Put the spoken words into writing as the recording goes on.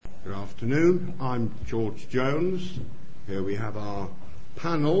Good afternoon. I'm George Jones. Here we have our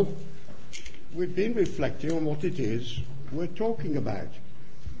panel. We've been reflecting on what it is we're talking about.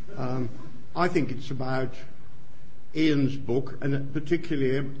 I think it's about Iain's book, and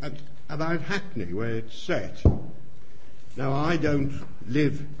particularly about Hackney, where it's set. Now, I don't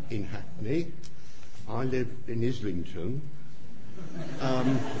live in Hackney. I live in Islington.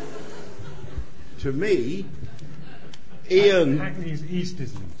 To me, Iain... Hackney's East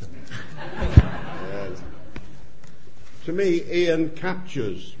Islington. To me, Iain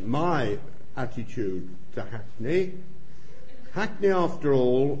captures my attitude to Hackney. Hackney, after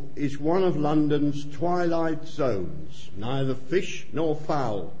all, is one of London's twilight zones, neither fish nor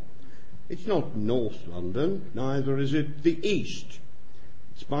fowl. It's not North London, neither is it the East.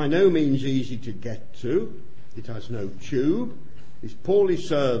 It's by no means easy to get to. It has no tube, is poorly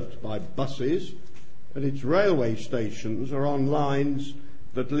served by buses, and its railway stations are on lines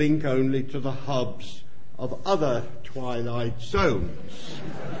that link only to the hubs of other twilight zones.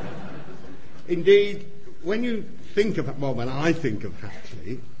 Indeed, when you think of, when I think of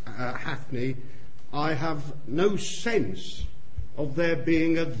Hackney, I have no sense of there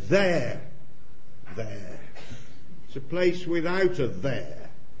being a there. It's a place without a there.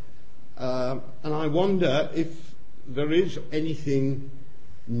 And I wonder if there is anything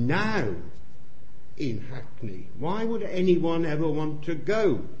now in Hackney. Why would anyone ever want to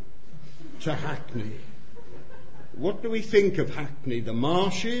go to Hackney? What do we think of Hackney? The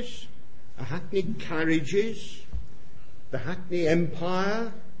marshes, the Hackney carriages, the Hackney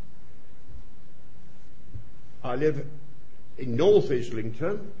Empire. I live in North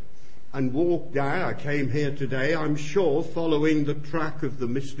Islington and walk down. I came here today, I'm sure, following the track of the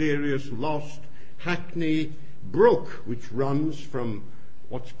mysterious lost Hackney Brook, which runs from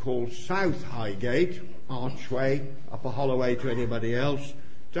what's called South Highgate, Archway, Upper Holloway to anybody else,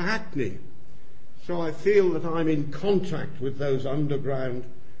 to Hackney. So I feel that I'm in contact with those underground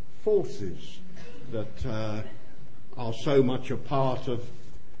forces that are so much a part of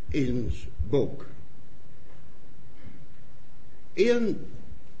Iain's book. Iain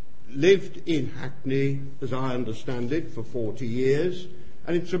lived in Hackney, as I understand it, for 40 years,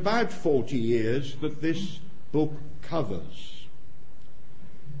 and it's about 40 years that this book covers.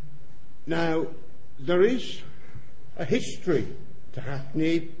 Now, there is a history to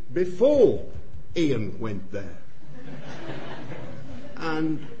Hackney before Iain went there.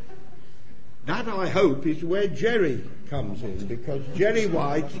 And that, I hope, is where Jerry comes in, because Jerry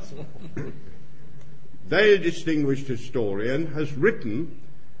Wright, very distinguished historian, has written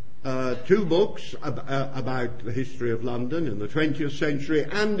 2 books about the history of London in the 20th century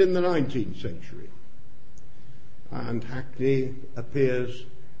and in the 19th century. And Hackney appears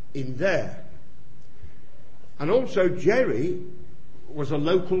in there. And also Jerry was a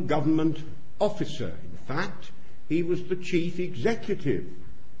local government officer. In fact, he was the chief executive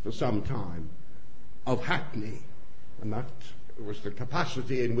for some time of Hackney, and that was the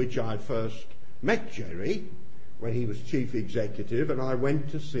capacity in which I first met Jerry, when he was chief executive, and I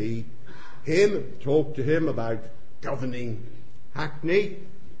went to see him, talk to him about governing Hackney,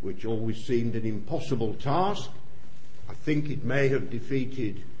 which always seemed an impossible task. I think it may have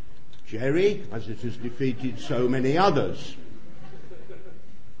defeated Jerry, as it has defeated so many others.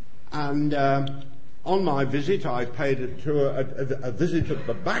 And on my visit, I paid a visit at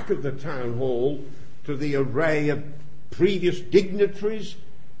the back of the town hall to the array of previous dignitaries,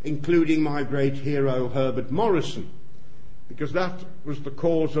 including my great hero Herbert Morrison, because that was the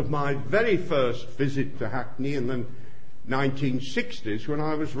cause of my very first visit to Hackney in the 1960s, when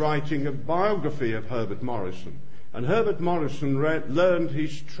I was writing a biography of Herbert Morrison. And Herbert Morrison learned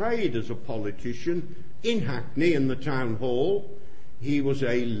his trade as a politician in Hackney, in the town hall. He was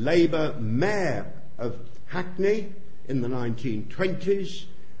a Labour mayor of Hackney in the 1920s,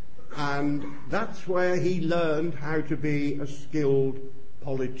 and that's where he learned how to be a skilled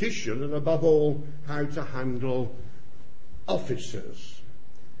politician, and above all, how to handle officers.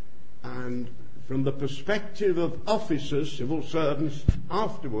 And from the perspective of officers, civil servants,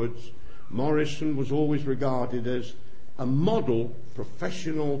 afterwards, Morrison was always regarded as a model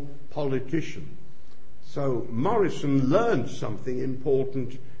professional politician. So Morrison learned something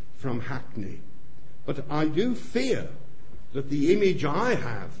important from Hackney. But I do fear that the image I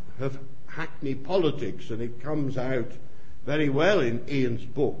have of Hackney politics, and it comes out very well in Iain's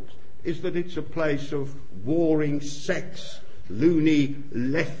book, is that it's a place of warring sects, loony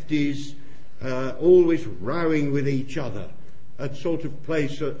lefties, always rowing with each other. A sort of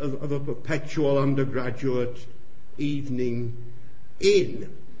place of a perpetual undergraduate evening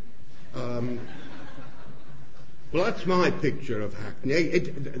inn. Well, that's my picture of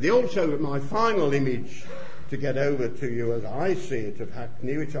Hackney. Also, my final image to get over to you as I see it of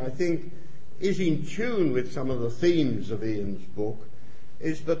Hackney, which I think is in tune with some of the themes of Iain's book,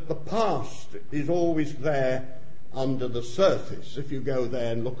 is that the past is always there under the surface. If you go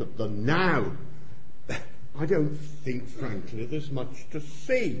there and look at the now, I don't think, frankly, there's much to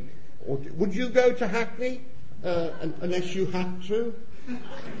see. Would you go to Hackney unless you had to?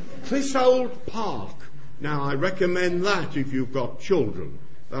 Clissold Park. Now, I recommend that if you've got children.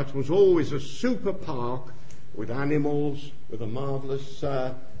 That was always a super park with animals, with a marvellous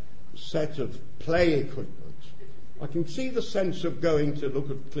set of play equipment. I can see the sense of going to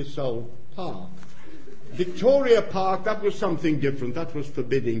look at Clissold Park. Victoria Park, that was something different. That was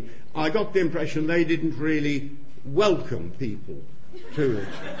forbidding. I got the impression they didn't really welcome people to it.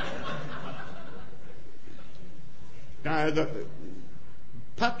 Now,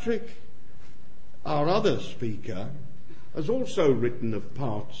 Patrick, our other speaker, has also written of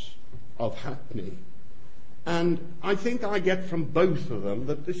parts of Hackney. And I think I get from both of them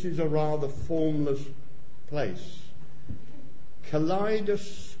that this is a rather formless place.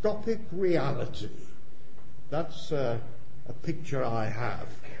 Kaleidoscopic reality. That's a picture I have.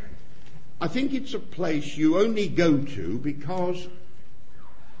 I think it's a place you only go to because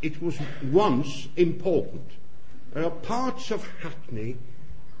it was once important. There are parts of Hackney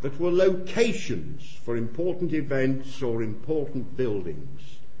that were locations for important events or important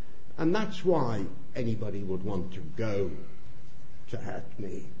buildings. And that's why anybody would want to go to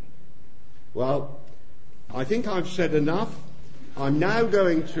Hackney. Well, I think I've said enough. I'm now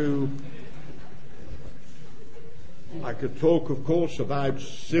going to... I could talk, of course, about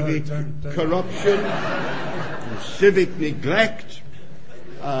civic corruption and civic neglect,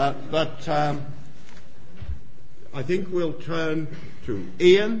 but I think we'll turn to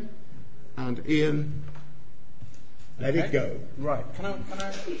Iain, and Iain, let it go. Right. Can I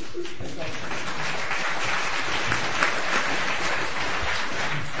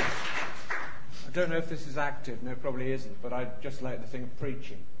don't know if this is active. No, it probably isn't, but I just like the thing of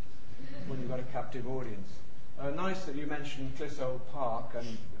preaching when you've got a captive audience. Nice that you mentioned Clissold Park,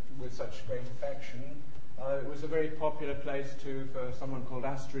 and with such great affection. It was a very popular place too for someone called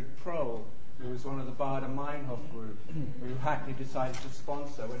Astrid Prohl, who was one of the Bader Meinhof group, who Hackney decided to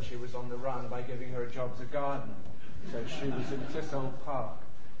sponsor when she was on the run by giving her a job as a gardener. So she was in Clissold Park.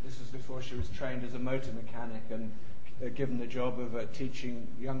 This was before she was trained as a motor mechanic and given the job of teaching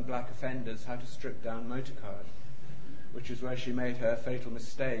young black offenders how to strip down motor cars, which is where she made her fatal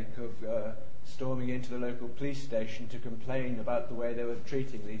mistake of storming into the local police station to complain about the way they were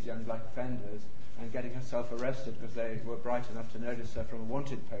treating these young black offenders and getting herself arrested because they were bright enough to notice her from a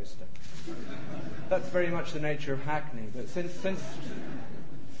wanted poster. That's very much the nature of Hackney. But since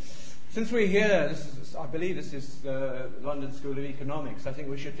we're here, I believe this is the London School of Economics, I think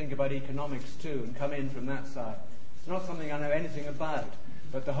we should think about economics too and come in from that side. It's not something I know anything about,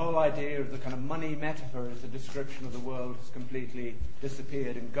 but the whole idea of the kind of money metaphor as a description of the world has completely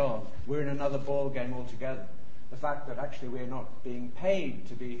disappeared and gone. We're in another ball game altogether. The fact that actually we're not being paid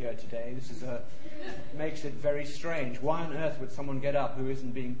to be here today, makes it very strange. Why on earth would someone get up who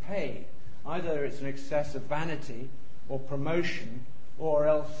isn't being paid? Either it's an excess of vanity or promotion, or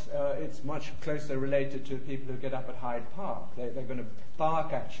else it's much closer related to people who get up at Hyde Park. They're going to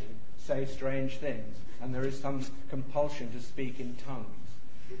bark at you, say strange things, and there is some compulsion to speak in tongues.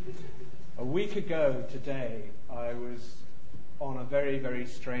 A week ago today, I was on a very, very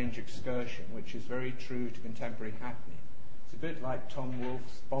strange excursion, which is very true to contemporary Hackney. It's a bit like Tom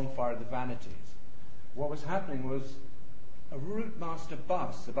Wolfe's Bonfire of the Vanities. What was happening was a route master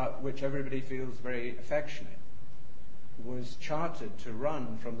bus, about which everybody feels very affectionate, was chartered to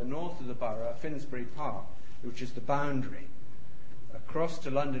run from the north of the borough, Finsbury Park, which is the boundary, across to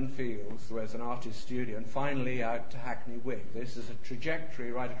London Fields, where there's an artist studio, and finally out to Hackney Wick. This is a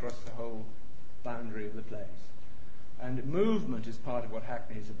trajectory right across the whole boundary of the place. And movement is part of what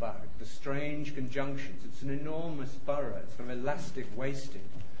Hackney is about, the strange conjunctions. It's an enormous borough. It's sort of elastic wasting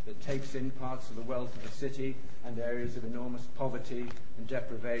that takes in parts of the wealth of the city and areas of enormous poverty and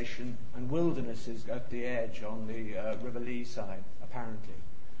deprivation and wildernesses at the edge on the River Lee side, apparently.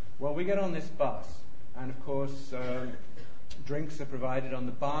 Well, we get on this bus, and of course drinks are provided on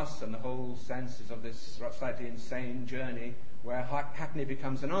the bus, and the whole sense is of this slightly insane journey where Hackney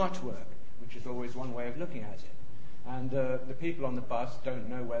becomes an artwork, which is always one way of looking at it. And the people on the bus don't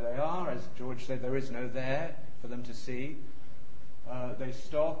know where they are. As George said, there is no there for them to see. They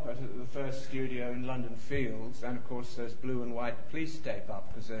stop at the first studio in London Fields, and of course there's blue and white police tape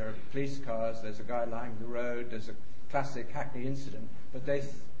up because there are police cars, there's a guy lying on the road, there's a classic Hackney incident, but they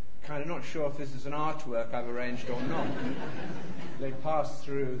kind of not sure if this is an artwork I've arranged or not. They pass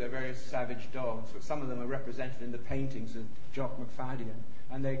through, they're very savage dogs, but some of them are represented in the paintings of Jock McFadden,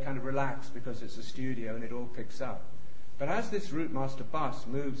 and they kind of relax because it's a studio and it all picks up. But as this Routemaster bus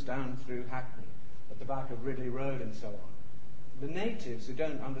moves down through Hackney, at the back of Ridley Road and so on, the natives who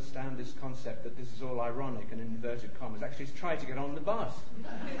don't understand this concept that this is all ironic and in inverted commas actually try to get on the bus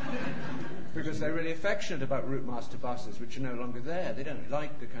because they're really affectionate about Routemaster buses, which are no longer there. They don't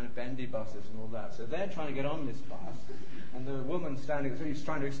like the kind of bendy buses and all that. So they're trying to get on this bus, and the woman standing there is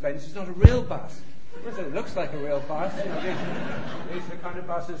trying to explain this is not a real bus. Well, it looks like a real bus. You know, these are the kind of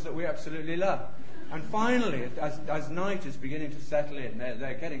buses that we absolutely love. And finally, as night is beginning to settle in,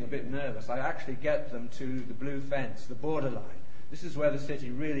 they're getting a bit nervous. I actually get them to the blue fence, the borderline. This is where the city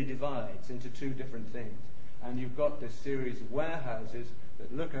really divides into two different things. And you've got this series of warehouses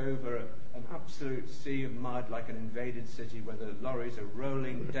that look over an absolute sea of mud like an invaded city where the lorries are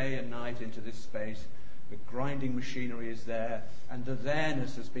rolling day and night into this space. The grinding machinery is there, and the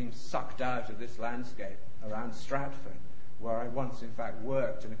there-ness has been sucked out of this landscape around Stratford, where I once, in fact,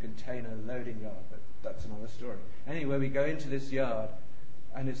 worked in a container loading yard, but that's another story. Anyway, we go into this yard,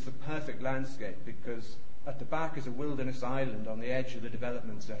 and it's the perfect landscape because at the back is a wilderness island on the edge of the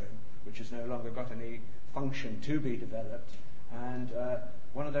development zone, which has no longer got any function to be developed. And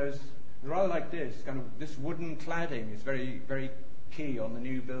one of those, rather like this, kind of this wooden cladding is very, very key on the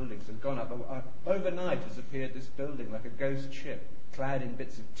new buildings. It's gone up. Overnight has appeared this building like a ghost ship, clad in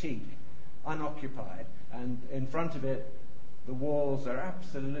bits of teak, unoccupied, and in front of it, the walls are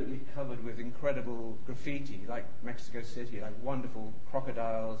absolutely covered with incredible graffiti, like Mexico City, like wonderful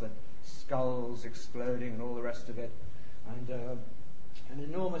crocodiles and skulls exploding and all the rest of it, and an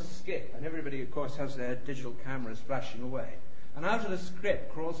enormous skip, and everybody, of course, has their digital cameras flashing away. And out of the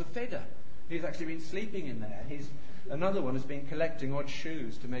skip crawls a figure. He's actually been sleeping in there. Another one has been collecting odd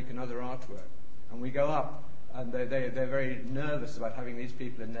shoes to make another artwork. And we go up, and they're very nervous about having these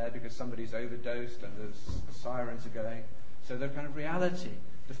people in there because somebody's overdosed and the sirens are going. So the kind of reality,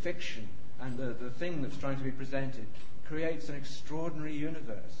 the fiction, and the thing that's trying to be presented creates an extraordinary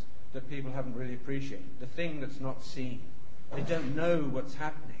universe that people haven't really appreciated. The thing that's not seen. They don't know what's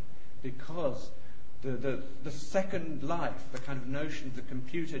happening because the second life, the kind of notion of the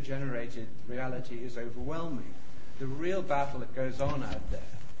computer-generated reality is overwhelming. The real battle that goes on out there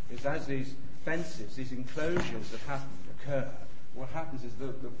is as these fences, these enclosures that occur, what happens is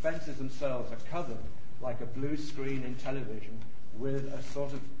the fences themselves are covered like a blue screen in television with a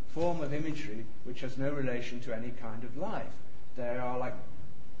sort of form of imagery which has no relation to any kind of life. There are like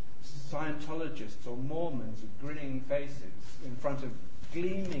Scientologists or Mormons with grinning faces in front of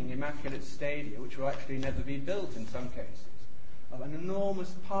gleaming immaculate stadia which will actually never be built in some cases. An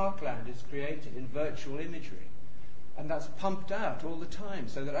enormous parkland is created in virtual imagery, and that's pumped out all the time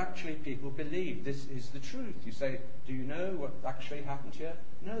so that actually people believe this is the truth. You say, do you know what actually happened here?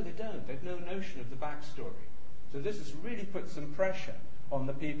 No, they don't. They've no notion of the backstory. So this has really put some pressure on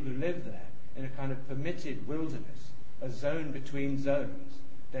the people who live there in a kind of permitted wilderness, a zone between zones.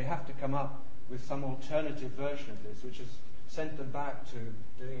 They have to come up with some alternative version of this, which has sent them back to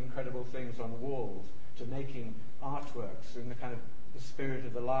doing incredible things on walls, to making artworks in the kind of the spirit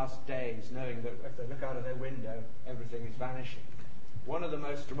of the last days, knowing that if they look out of their window, everything is vanishing. One of the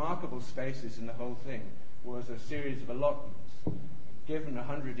most remarkable spaces in the whole thing was a series of allotments given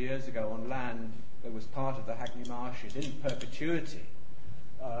 100 years ago on land that was part of the Hackney marshes in perpetuity.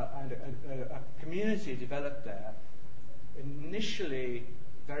 And a community developed there, initially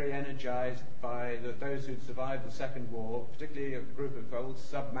very energized by those who'd survived the Second War, particularly a group of old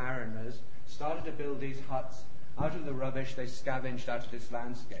submariners, started to build these huts. Out of the rubbish they scavenged out of this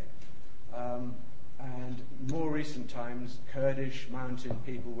landscape. And more recent times, Kurdish mountain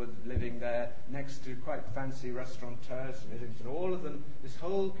people were living there next to quite fancy restaurateurs in Islington. All of them, this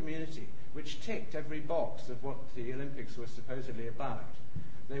whole community, which ticked every box of what the Olympics were supposedly about.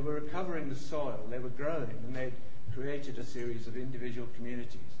 They were recovering the soil, they were growing, and they'd created a series of individual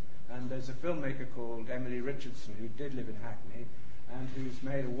communities. And there's a filmmaker called Emily Richardson who did live in Hackney and who's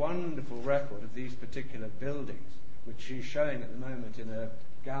made a wonderful record of these particular buildings, which she's showing at the moment in a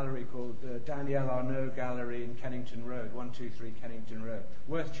gallery called the Danielle Arnaud Gallery in Kennington Road, 123 Kennington Road.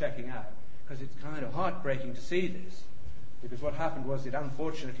 Worth checking out, because it's kind of heartbreaking to see this, because what happened was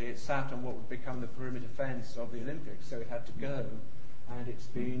unfortunately it sat on what would become the perimeter fence of the Olympics, so it had to go, and it's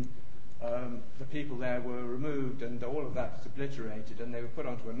been the people there were removed and all of that's obliterated, and they were put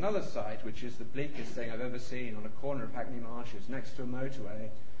onto another site which is the bleakest thing I've ever seen, on a corner of Hackney Marshes next to a motorway.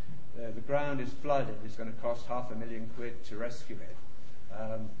 The ground is flooded. It's going to cost £500,000 to rescue it,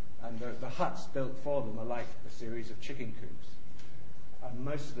 and the huts built for them are like a series of chicken coops. and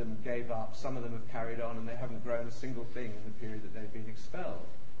most of them gave up. Some of them have carried on, and they haven't grown a single thing in the period that they've been expelled.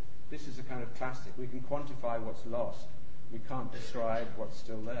 This is a kind of classic. We can quantify what's lost. We can't describe what's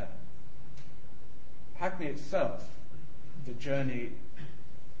still there. Hackney itself, the journey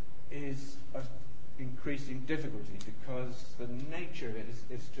is of increasing difficulty because the nature of it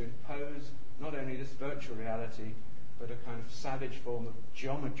is to impose not only this virtual reality, but a kind of savage form of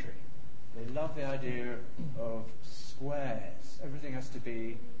geometry. They love the idea of squares. Everything has to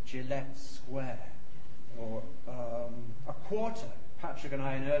be Gillette Square or a quarter. Patrick and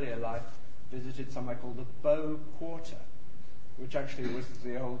I in earlier life visited somewhere called the Bow Quarter, which actually was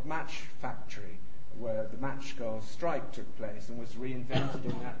the old match factory where the match girls' strike took place and was reinvented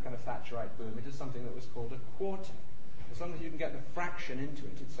in that kind of Thatcherite boom. It is something that was called a quarter. As long as you can get the fraction into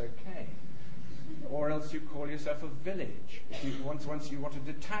it, it's okay. Or else you call yourself a village. If you, once you want to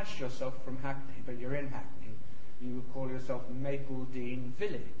detach yourself from Hackney, but you're in Hackney, you would call yourself Mapledene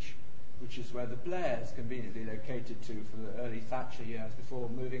Village, which is where the Blairs conveniently located to for the early Thatcher years before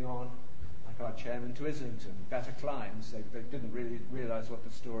moving on, like our chairman, to Islington, better climes. They didn't really realise what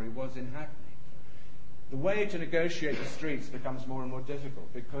the story was in Hackney. The way to negotiate the streets becomes more and more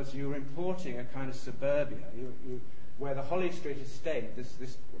difficult because you're importing a kind of suburbia where the Holly Street estate,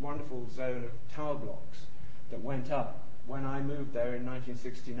 this wonderful zone of tower blocks that went up. When I moved there in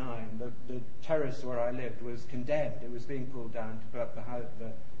 1969, the terrace where I lived was condemned. It was being pulled down to put up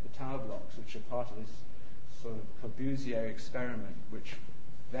the tower blocks, which are part of this sort of Corbusier experiment, which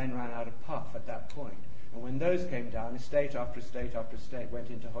then ran out of puff at that point. And when those came down, estate after estate after estate went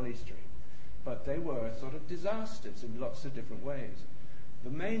into Holly Street. But they were sort of disasters in lots of different ways. The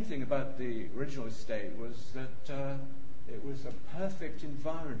main thing about the original estate was that it was a perfect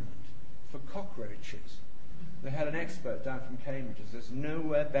environment for cockroaches. They had an expert down from Cambridge. There's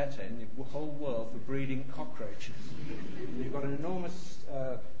nowhere better in the whole world for breeding cockroaches. You've got an enormous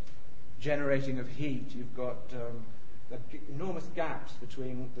generating of heat. You've got enormous gaps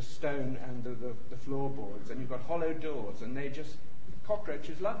between the stone and the floorboards, and you've got hollow doors, and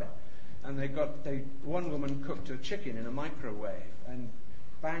cockroaches love it. And one woman cooked a chicken in a microwave and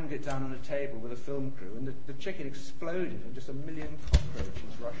banged it down on a table with a film crew, and the chicken exploded and just 1 million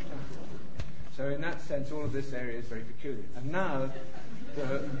cockroaches rushed out. So in that sense, all of this area is very peculiar. And now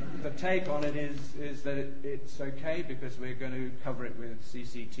the take on it is that it's okay because we're going to cover it with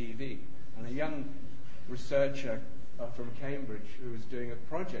CCTV. And a young researcher from Cambridge who was doing a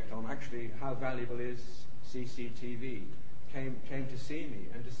project on actually how valuable is CCTV came to see me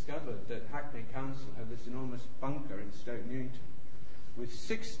and discovered that Hackney Council had this enormous bunker in Stoke Newington with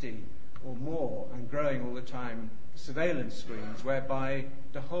 60 or more, and growing all the time, surveillance screens whereby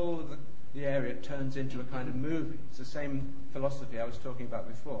the whole of the area turns into a kind of movie. It's the same philosophy I was talking about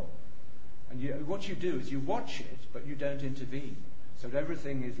before. And what you do is you watch it, but you don't intervene. So that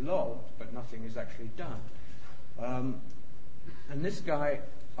everything is logged, but nothing is actually done. And this guy,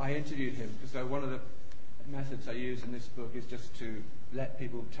 I interviewed him because one of the methods I use in this book is just to let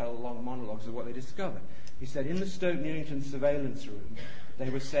people tell long monologues of what they discovered. He said, in the Stoke Newington surveillance room, they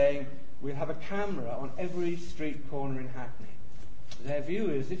were saying, we'll have a camera on every street corner in Hackney. Their view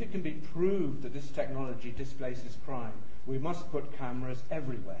is, if it can be proved that this technology displaces crime, we must put cameras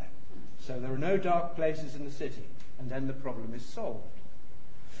everywhere. So there are no dark places in the city, and then the problem is solved.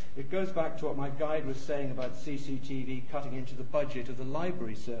 It goes back to what my guide was saying about CCTV cutting into the budget of the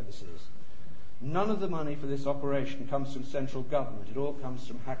library services. None of the money for this operation comes from central government. It all comes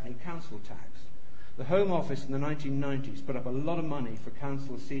from Hackney Council tax. The Home Office in the 1990s put up a lot of money for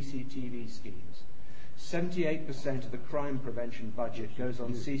council CCTV schemes. 78% of the crime prevention budget goes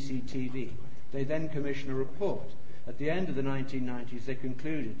on CCTV. They then commission a report. At the end of the 1990s, they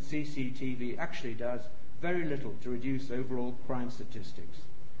concluded CCTV actually does very little to reduce overall crime statistics.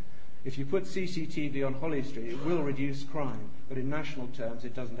 If you put CCTV on Holly Street, it will reduce crime, but in national terms,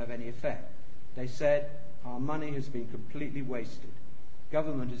 it doesn't have any effect. They said, our money has been completely wasted.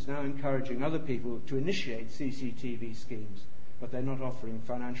 Government is now encouraging other people to initiate CCTV schemes, but they're not offering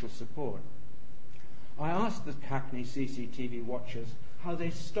financial support. I asked the Hackney CCTV watchers how they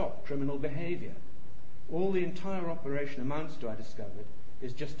stop criminal behaviour. All the entire operation amounts to, I discovered,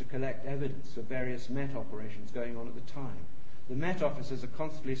 is just to collect evidence of various Met operations going on at the time. The Met officers are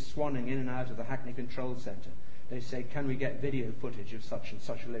constantly swanning in and out of the Hackney Control Centre. They say, can we get video footage of such and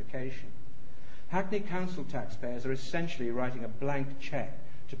such a location? Hackney Council taxpayers are essentially writing a blank cheque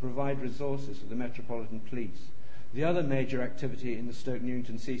to provide resources for the Metropolitan Police. The other major activity in the Stoke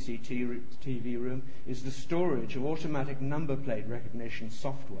Newington CCTV room is the storage of automatic number plate recognition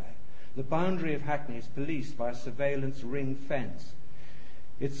software. The boundary of Hackney is policed by a surveillance ring fence.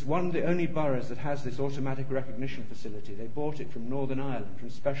 It's one of the only boroughs that has this automatic recognition facility. They bought it from Northern Ireland, from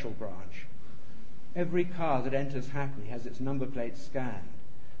Special Branch. Every car that enters Hackney has its number plate scanned.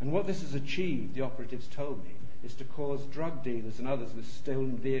 And what this has achieved, the operatives told me, is to cause drug dealers and others with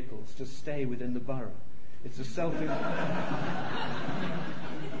stolen vehicles to stay within the borough. It's a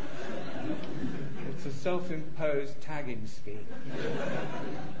self-imposed tagging scheme.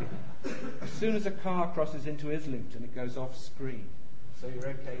 As soon as a car crosses into Islington, it goes off screen. So you're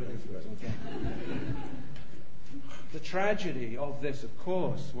okay with Islington again. The tragedy of this, of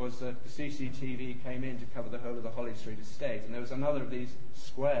course, was that the CCTV came in to cover the whole of the Holly Street estate, and there was another of these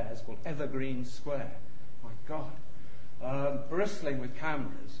squares called Evergreen Square. My God. Bristling with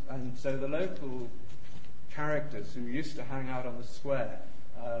cameras, and so the local characters who used to hang out on the square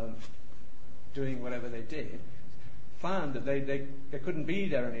doing whatever they did found that they couldn't be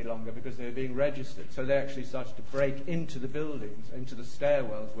there any longer because they were being registered. So they actually started to break into the buildings, into the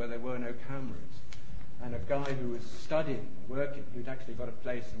stairwells where there were no cameras. And a guy who was studying, working, who'd actually got a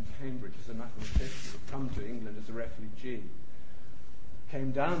place in Cambridge as a mathematician, who'd come to England as a refugee,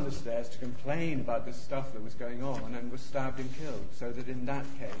 came down the stairs to complain about this stuff that was going on and was stabbed and killed. So that in that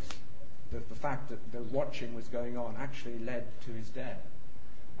case, the fact that the watching was going on actually led to his death.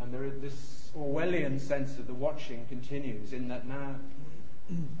 And there is this Orwellian sense of the watching continues in that now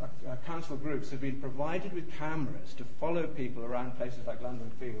council groups have been provided with cameras to follow people around places like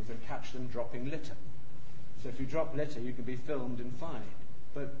London Fields and catch them dropping litter. So if you drop litter, you can be filmed and fined.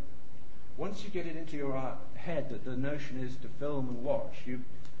 But once you get it into your head that the notion is to film and watch,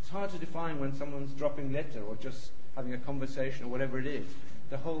 it's hard to define when someone's dropping litter or just having a conversation or whatever it is.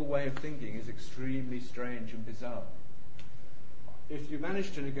 The whole way of thinking is extremely strange and bizarre. If you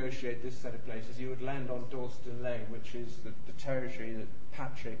managed to negotiate this set of places, you would land on Dalston Lane, which is the territory that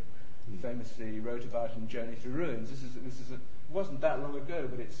Patrick famously wrote about in Journey Through Ruins. It wasn't that long ago,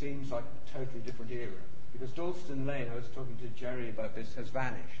 but it seems like a totally different era. Because Dalston Lane, I was talking to Jerry about this, has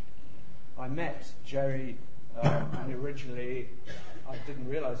vanished. I met Jerry, and originally I didn't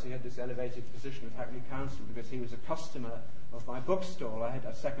realise he had this elevated position of Hackney Council because he was a customer of my bookstall. I had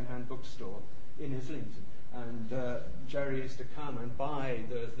a second-hand bookstore in Islington. And Jerry used to come and buy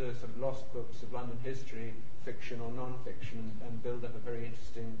the sort of lost books of London history, fiction or non-fiction, and build up a very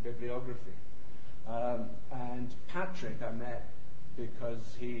interesting bibliography. And Patrick I met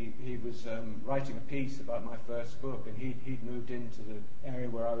because he was writing a piece about my first book, and he'd moved into the area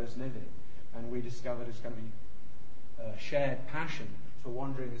where I was living. And we discovered this kind of shared passion for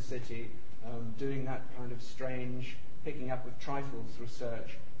wandering the city, doing that kind of strange picking up of trifles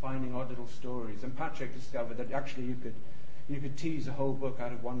research, finding odd little stories. And Patrick discovered that actually you could tease a whole book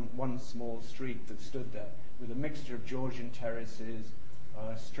out of one small street that stood there, with a mixture of Georgian terraces,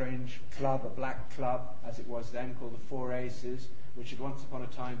 a strange club, a black club, as it was then, called the Four Aces, which had once upon a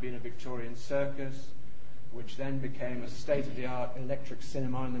time been a Victorian circus, which then became a state-of-the-art electric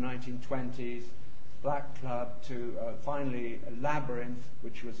cinema in the 1920s, Black Club, to finally a Labyrinth,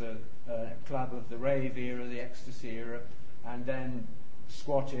 which was a club of the rave era, the ecstasy era, and then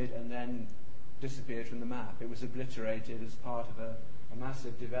squatted and then disappeared from the map. It was obliterated as part of a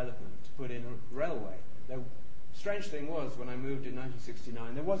massive development to put in a railway. The strange thing was, when I moved in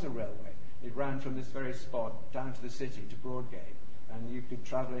 1969, there was a railway. It ran from this very spot down to the city, to Broadgate, and you could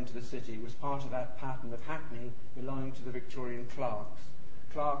travel into the city. It was part of that pattern of Hackney belonging to the Victorian clerks.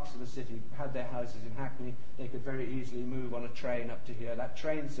 Clerks of the city had their houses in Hackney. They could very easily move on a train up to here. That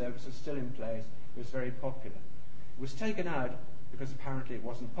train service was still in place. It was very popular. It was taken out because apparently it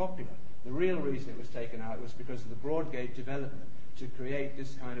wasn't popular. The real reason it was taken out was because of the Broadgate development, to create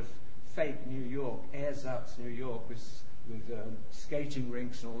this kind of fake New York, ersatz New York, with skating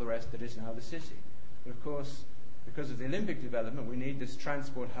rinks and all the rest that is now the city. But of course, because of the Olympic development, we need this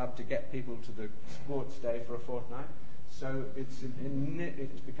transport hub to get people to the sports day for a fortnight. So it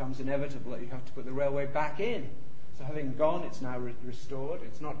becomes inevitable that you have to put the railway back in. So having gone, it's now restored.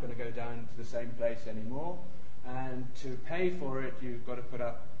 It's not going to go down to the same place anymore. And to pay for it, you've got to put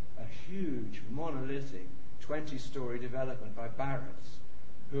up a huge, monolithic, 20-story development by Barrett's,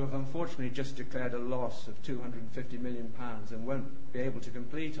 who have unfortunately just declared a loss of £250 million and won't be able to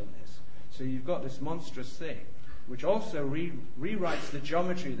complete on this. So you've got this monstrous thing, which also rewrites the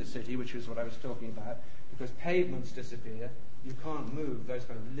geometry of the city, which is what I was talking about, because pavements disappear, you can't move, those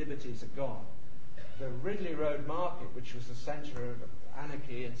kind of liberties are gone. The Ridley Road Market, which was the centre of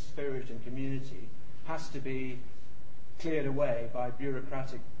anarchy and spirit and community, has to be cleared away by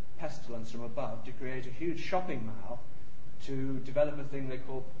bureaucratic pestilence from above to create a huge shopping mall to develop a thing they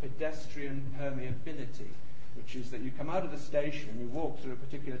call pedestrian permeability, which is that you come out of the station and you walk through a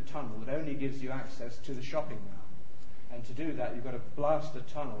particular tunnel that only gives you access to the shopping mall. And to do that, you've got to blast a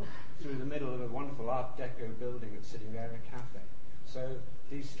tunnel through the middle of a wonderful Art Deco building that's sitting there, a cafe. So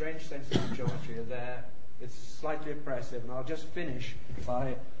these strange senses of geometry are there. It's slightly oppressive, and I'll just finish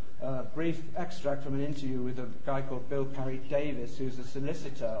by a brief extract from an interview with a guy called Bill Parry Davis, who's a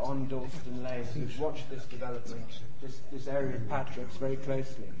solicitor on Dalston Lane, who's watched this development, this area of Patrick's very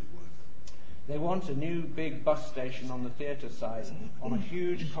closely. They want a new big bus station on the theatre side on a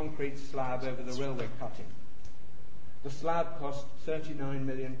huge concrete slab over the railway cutting. The slab cost £39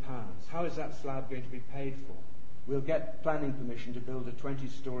 million. How is that slab going to be paid for? We'll get planning permission to build a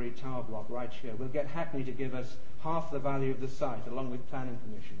 20-storey tower block right here. We'll get Hackney to give us half the value of the site along with planning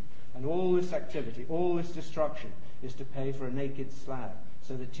permission. And all this activity, all this destruction is to pay for a naked slab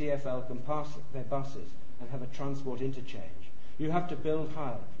so the TfL can pass their buses and have a transport interchange. You have to build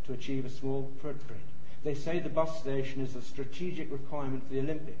high to achieve a small footprint. They say the bus station is a strategic requirement for the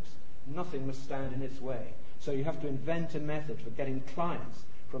Olympics. Nothing must stand in its way. So you have to invent a method for getting clients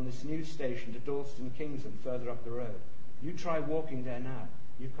from this new station to Dalston Kingsland further up the road. You try walking there now.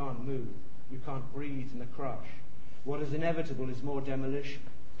 You can't move. You can't breathe in the crush. What is inevitable is more demolition.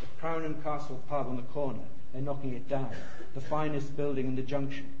 The Crown and Castle pub on the corner, they're knocking it down. The finest building in the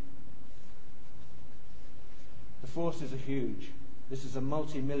junction. The forces are huge. This is a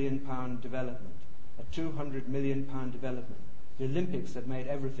multi-million-pound development, a £200 million development. The Olympics have made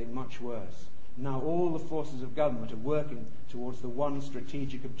everything much worse. Now all the forces of government are working towards the one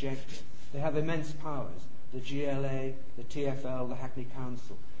strategic objective. They have immense powers, the GLA, the TfL, the Hackney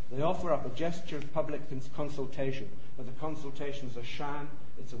Council. They offer up a gesture of public consultation, but the consultations are sham,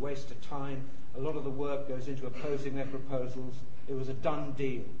 it's a waste of time, a lot of the work goes into opposing their proposals. It was a done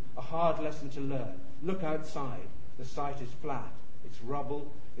deal, a hard lesson to learn. Look outside, the site is flat, it's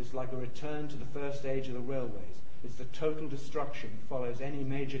rubble, it's like a return to the first age of the railways. It's the total destruction follows any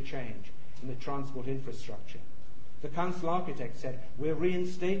major change in the transport infrastructure. The council architect said, we're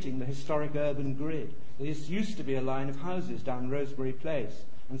reinstating the historic urban grid. There used to be a line of houses down Rosebery Place,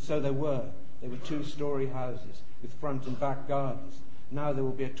 and so there were. They were 2-storey houses with front and back gardens. Now there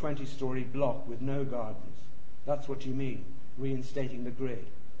will be a 20-storey block with no gardens. That's what you mean, reinstating the grid.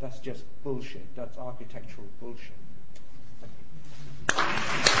 That's just bullshit. That's architectural bullshit.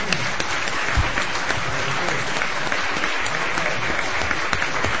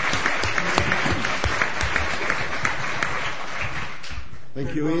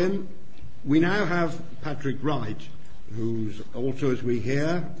 Thank you, Ian. We now have Patrick Wright, who's also, as we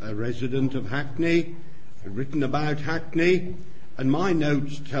hear, a resident of Hackney, written about Hackney, and my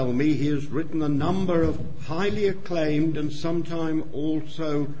notes tell me he has written a number of highly acclaimed and sometimes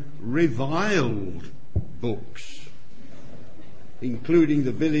also reviled books, including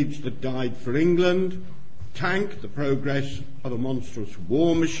The Village That Died for England, Tank, The Progress of a Monstrous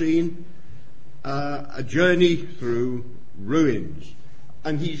War Machine, A Journey Through Ruins.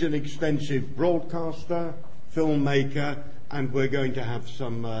 And he's an extensive broadcaster, filmmaker, and we're going to have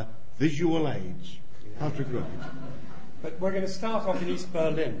some visual aids. Patrick Wright. But we're going to start off in East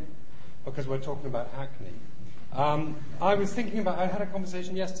Berlin, because we're talking about Hackney. I was thinking about, I had a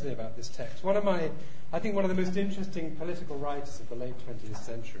conversation yesterday about this text. I think one of the most interesting political writers of the late 20th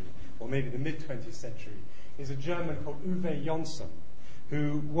century, or maybe the mid-20th century, is a German called Uwe Jonsson,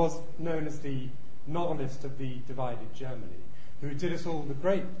 who was known as the novelist of the divided Germany, who did us all the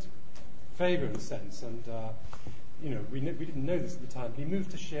great favour in a sense, and we didn't know this at the time. He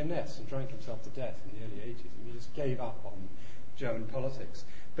moved to Sheerness and drank himself to death in the early 80s, and he just gave up on German politics.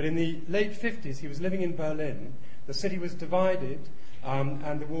 But in the late 50s, he was living in Berlin. The city was divided,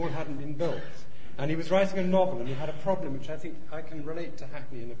 and the wall hadn't been built. And he was writing a novel, and he had a problem which I think I can relate to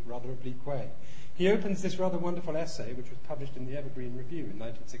Hackney in a rather oblique way. He opens this rather wonderful essay, which was published in the Evergreen Review in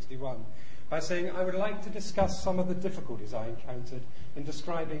 1961, by saying, I would like to discuss some of the difficulties I encountered in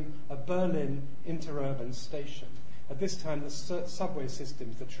describing a Berlin interurban station. At this time, the subway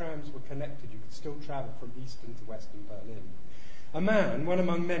systems, the trams were connected. You could still travel from eastern to western Berlin. A man, one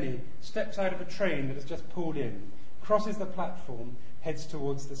among many, steps out of a train that has just pulled in, crosses the platform, heads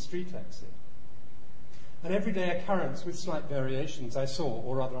towards the street exit. An everyday occurrence with slight variations I saw,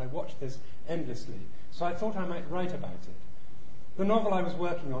 or rather I watched this endlessly, so I thought I might write about it. The novel I was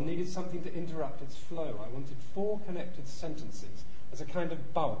working on needed something to interrupt its flow. I wanted 4 connected sentences as a kind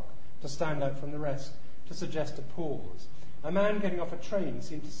of bulk to stand out from the rest, to suggest a pause. A man getting off a train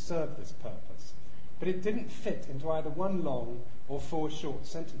seemed to serve this purpose, but it didn't fit into either one long or 4 short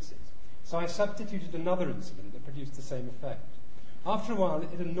sentences. So I substituted another incident that produced the same effect. After a while,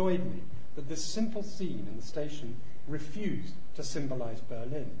 it annoyed me that this simple scene in the station refused to symbolize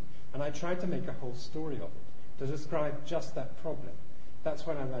Berlin, and I tried to make a whole story of it, to describe just that problem. That's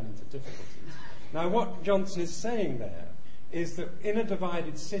when I ran into difficulties. Now, what Johnson is saying there is that in a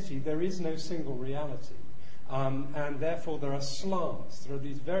divided city, there is no single reality. And therefore, there are slants. There are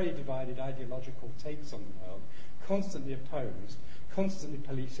these very divided ideological takes on the world, constantly opposed, constantly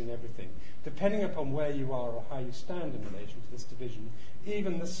policing everything. Depending upon where you are or how you stand in relation to this division,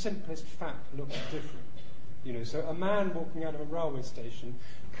 even the simplest fact looks different. So a man walking out of a railway station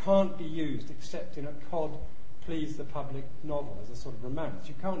can't be used except in a cod please the public novel as a sort of romance.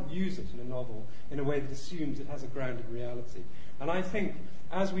 You can't use it in a novel in a way that assumes it has a grounded reality. And I think,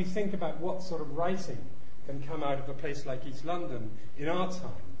 as we think about what sort of writing can come out of a place like East London in our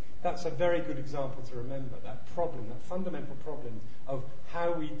time, that's a very good example to remember, that problem, that fundamental problem of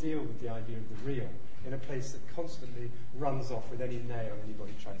how we deal with the idea of the real in a place that constantly runs off with any nail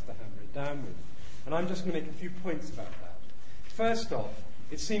anybody tries to hammer it down with. And I'm just going to make a few points about that. First off,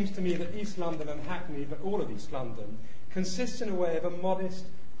 it seems to me that East London and Hackney, but all of East London, consists in a way of a modest,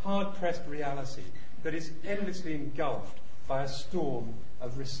 hard-pressed reality that is endlessly engulfed by a storm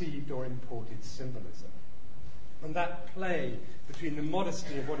of received or imported symbolism. And that play between the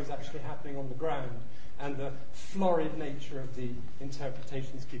modesty of what is actually happening on the ground and the florid nature of the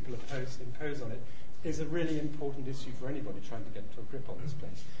interpretations people impose on it is a really important issue for anybody trying to get to a grip on this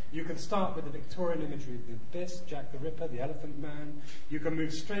place. You can start with the Victorian imagery of the abyss, Jack the Ripper, the Elephant Man. You can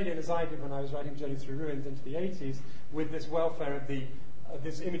move straight in, as I did when I was writing Journey Through Ruins, into the 80s, with this welfare of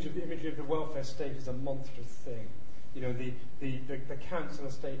this imagery of the welfare state as a monstrous thing. The council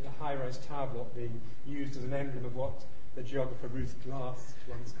estate, the high-rise tower block being used as an emblem of what the geographer Ruth Glass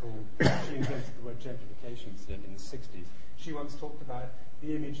once called, she invented the word gentrification incident in the 60s. She once talked about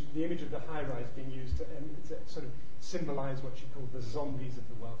the image of the high-rise being used to sort of symbolize what she called the zombies of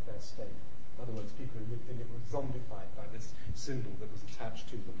the welfare state. In other words, people who lived in it were zombified by this symbol that was attached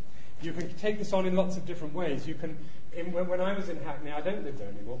to them. You can take this on in lots of different ways. When I was in Hackney, I don't live there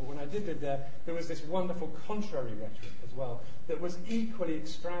anymore, but when I did live there, there was this wonderful contrary rhetoric as well that was equally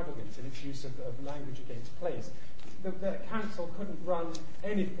extravagant in its use of language against place. The council couldn't run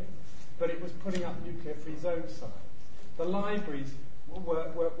anything, but it was putting up nuclear-free zone signs. The libraries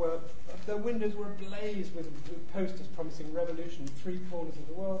their windows were ablaze with posters promising revolution in 3 corners of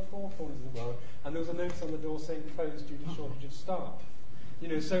the world, 4 corners of the world, and there was a notice on the door saying closed due to shortage of staff.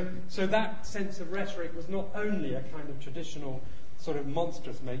 So that sense of rhetoric was not only a kind of traditional sort of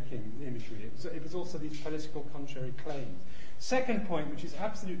monstrous making imagery, it was also these political contrary claims. Second point, which is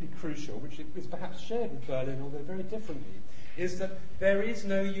absolutely crucial, which is perhaps shared with Berlin, although very differently, is that there is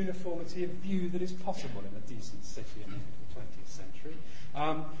no uniformity of view that is possible in a decent city in the 20th century.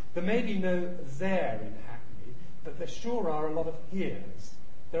 There may be no there in Hackney, but there sure are a lot of heres.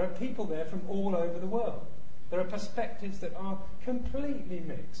 There are people there from all over the world. There are perspectives that are completely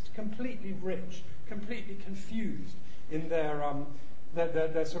mixed, completely rich, completely confused in their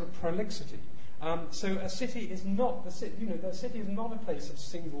sort of prolixity. So a city is not the city. The city is not a place of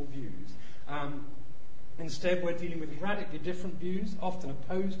single views. Instead, we're dealing with radically different views, often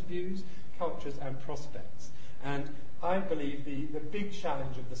opposed views, cultures, and prospects. And I believe the big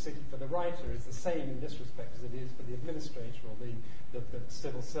challenge of the city for the writer is the same in this respect as it is for the administrator or the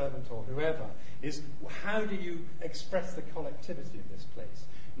civil servant or whoever, is how do you express the collectivity of this place?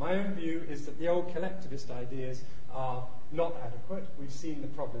 My own view is that the old collectivist ideas are not adequate. We've seen the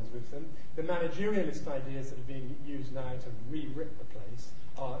problems with them. The managerialist ideas that are being used now to re-rip the place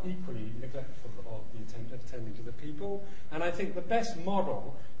are equally neglectful of the attempt at attending to the people. And I think the best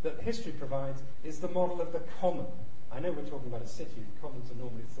model that history provides is the model of the common. I know we're talking about a city, and commons are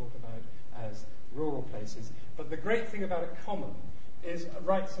normally thought about as rural places, but the great thing about a common is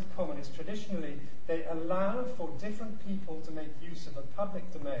rights of common is traditionally they allow for different people to make use of a public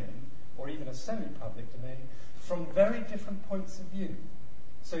domain or even a semi-public domain from very different points of view.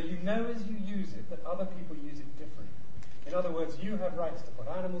 So you know as you use it that other people use it differently. In other words, you have rights to put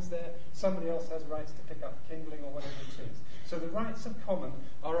animals there, somebody else has rights to pick up kindling or whatever it is. So the rights of common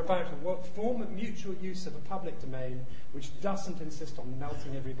are about a form of mutual use of a public domain which doesn't insist on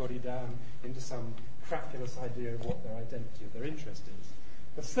melting everybody down into some crapulous idea of what their identity or their interest is.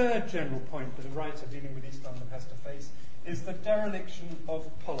 The third general point that a writer dealing with East London has to face is the dereliction of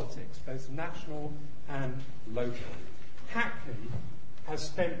politics, both national and local. Hackney has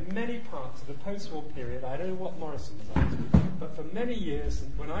spent many parts of the post-war period, I don't know what Morrison was up to, but for many years,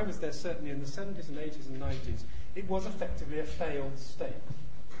 and when I was there certainly in the 70s and 80s and 90s, it was effectively a failed state.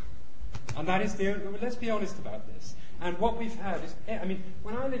 And that is let's be honest about this. And what we've had is,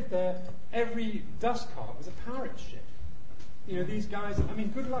 when I lived there, every dust cart was a pirate ship. These guys,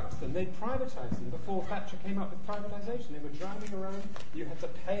 good luck to them. They privatised them before Thatcher came up with privatisation. They were driving around. You had to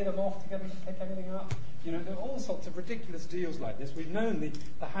pay them off to get them to pick everything up. There were all sorts of ridiculous deals like this. We've known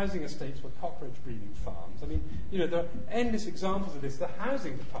the housing estates were cockroach breeding farms. There are endless examples of this. The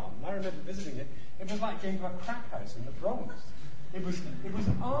housing department, I remember visiting it, it was like going to a crack house in the Bronx. It was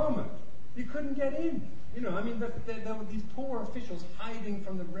armoured. You couldn't get in. There were these poor officials hiding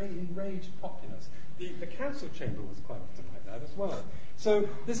from the enraged populace. The council chamber was quite often like that as well. So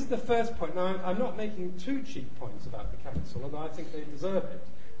this is the first point. Now, I'm not making too cheap points about the council, although I think they deserve it.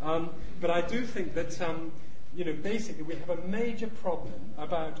 But I do think that, basically we have a major problem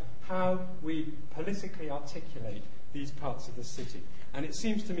about how we politically articulate these parts of the city. And it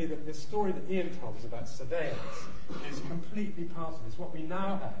seems to me that this story that Iain told us about surveillance is completely part of this. What we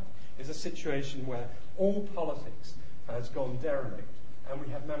now have is a situation where all politics has gone derelict and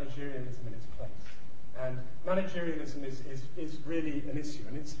we have managerialism in its place. And managerialism is really an issue,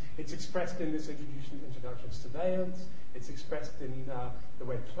 and it's expressed in this introduction of surveillance. It's expressed in the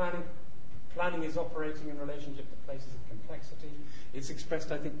way planning is operating in relationship to places of complexity. It's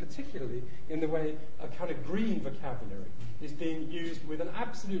expressed, I think, particularly in the way a kind of green vocabulary is being used with an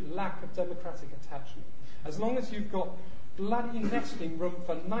absolute lack of democratic attachment. As long as you've got bloody nesting room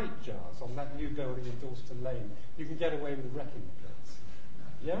for nightjars on that new building in Dalston Lane, you can get away with wrecking the place.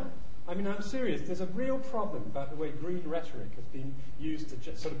 Yeah? I'm serious. There's a real problem about the way green rhetoric has been used to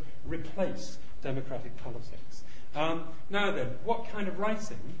just sort of replace democratic politics. Now then, what kind of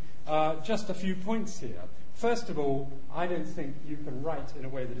writing? Just a few points here. First of all, I don't think you can write in a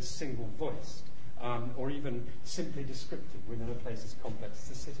way that is single-voiced or even simply descriptive within a place as complex as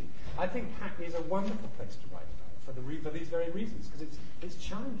the city. I think Hackney is a wonderful place to write about for these very reasons, because it's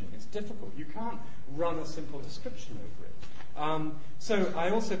challenging, it's difficult. You can't run a simple description over it. So I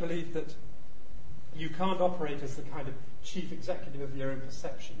also believe that you can't operate as the kind of chief executive of your own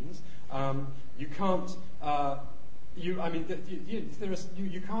perceptions. You can't. You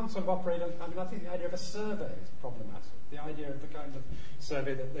can't sort of operate on. I think the idea of a survey is problematic. The idea of the kind of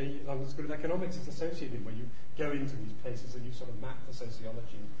survey that the London School of Economics is associated with, where you go into these places and you sort of map the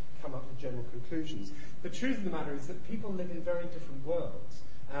sociology and come up with general conclusions. The truth of the matter is that people live in very different worlds.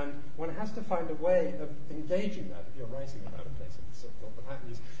 And one has to find a way of engaging that if you're writing about a place of the sort of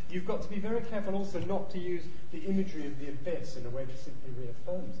Hackney. You've got to be very careful also not to use the imagery of the abyss in a way that simply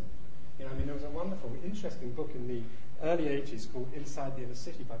reaffirms it. There was a wonderful, interesting book in the early 80s called Inside the Inner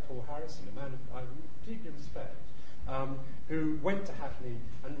City by Paul Harrison, a man I deeply respect, who went to Hackney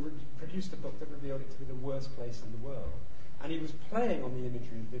and produced a book that revealed it to be the worst place in the world. And he was playing on the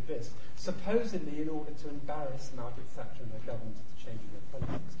imagery of the abyss, supposedly in order to embarrass Margaret Thatcher and her government into changing their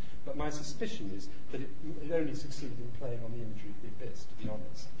politics. But my suspicion is that it only succeeded in playing on the imagery of the abyss, to be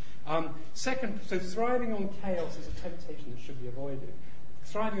honest. Second, so thriving on chaos is a temptation that should be avoided.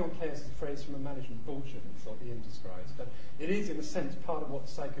 Thriving on chaos is a phrase from a management bullshit, and sort of Iain describes, but it is, in a sense, part of what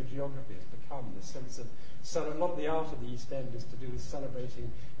psychogeography has become, the sense of, so a lot of the art of the East End is to do with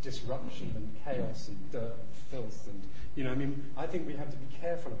celebrating disruption and chaos and dirt and filth, and, I think we have to be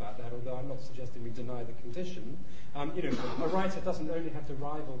careful about that, although I'm not suggesting we deny the condition. A writer doesn't only have to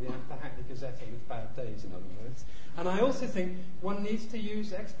rival the Hackney Gazette on its bad days, in other words. And I also think one needs to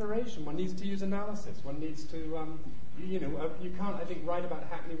use exploration, one needs to use analysis, one needs to, you can't, I think, write about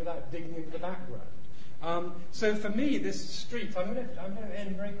Hackney without digging into the background. So for me, this street, I'm going to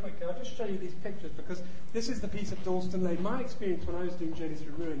end very quickly. I'll just show you these pictures because this is the piece of Dalston Lane. My experience when I was doing Journeys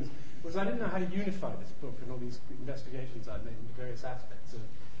Through Ruins was I didn't know how to unify this book and all these investigations I'd made into various aspects of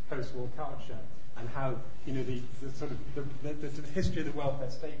post-war culture and how, the history of the welfare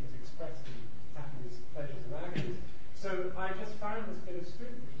state was expressed in Hackney's pleasures and agonies. So I just found this bit of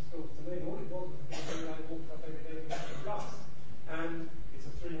street which is Dalston Lane. All it was a bit of I walked up every day to the bus, and it's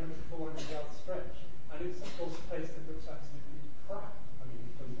a 300 to 400 yard stretch. And it's, of course, a place that looks absolutely crap.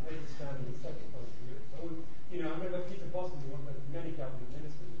 From overstanding and social point of view. I remember Peter Boston, one of the many government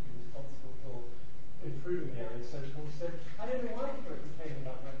ministers who's been responsible for improving the area, said, I don't know why you came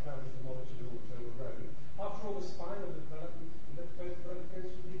about my plan to demolish it all to build a road. After all, the spinal development, those roads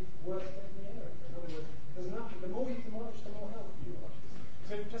should be worse than the area. In other words, there's nothing. The more you demolish, the more healthy you are.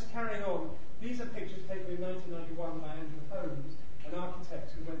 So just carrying on, these are pictures taken in 1991 by Andrew Holmes, an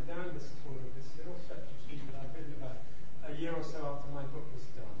architect who went down this corner of this little stretch of street that I've written about a year or so after my book was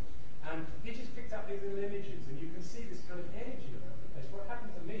done. And he just picked up these little images, and you can see this kind of energy around the place. What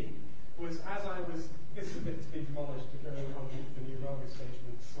happened to me was, this is a bit that's been demolished to go underneath the new railway station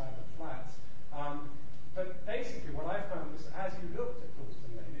and slab of flats. But basically what I found was, as you looked at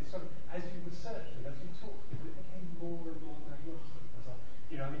Dalston Lane, it's sort of, as you researched it, as you talked to it, it became more and more magnificent.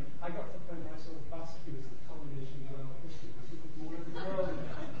 I got to the point where I saw the bus queues as the culmination of world history.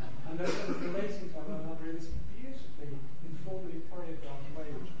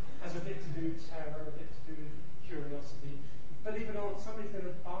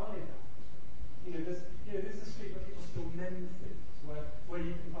 buy that. There's a street where people still mend things, where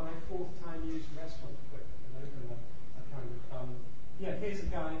you can buy fourth-time used restaurant equipment and open a kind of here's a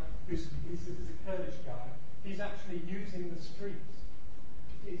guy who's a Kurdish guy. He's actually using the streets.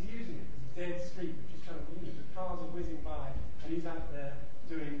 He's using it as a dead street, which is kind of the cars are whizzing by, and he's out there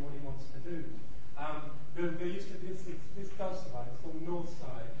doing what he wants to do. There used to be this does survive. It's called the North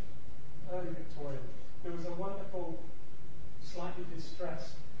Side, early Victorian. There was a wonderful, slightly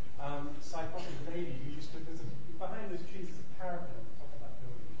distressed psychotic lady who used to, behind those trees is a parapet on the top of that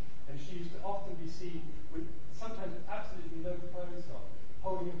building, and she used to often be seen with, sometimes with absolutely no clothes on,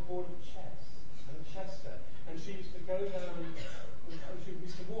 holding a board of chess and a chester, and she used to go down, she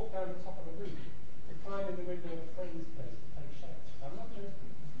used to walk down the top of the roof to climb in the window of a friend's place to play chess. I'm not going to,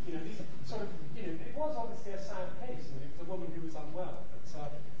 these are sort of, it was obviously a sad case. It was a woman who was unwell, but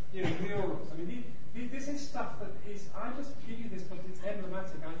murals. This is stuff that is, I just give you this because it's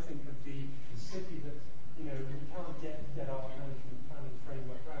emblematic, I think, of the city that, we can't get our management planning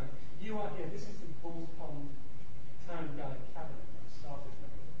framework around. You are here, this is the Bulls Pond Town Guide Cabinet that started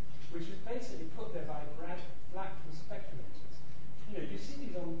now, which is basically put there by black speculators. You see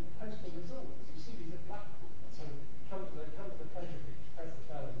these on postal resorts, you see these at Blackpool, sort of come to the pleasure beach, press the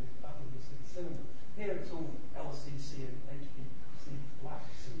bell, and you button, you see the cinema. Here it's all LCC and HBC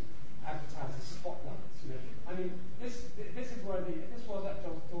blacks and advertising spotlights. This is where this was at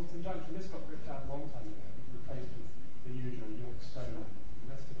Dalton Junction. This got ripped out a long time ago, replaced with the usual York Stone and the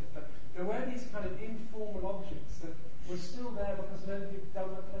rest of it. But there were these kind of informal objects that were still there because nobody had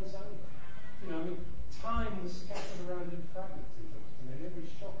done that place over. Time was scattered around in fragments in Dalton, and every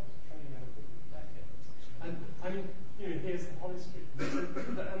shop was training out of different decades. Here's the Holly Street,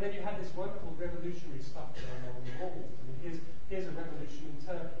 and then you had this wonderful revolutionary stuff going on the walls. Here's a revolution in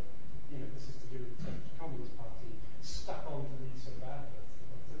Turkey. This is to do with the Turkish Communist Party stuck onto these sort of adverts.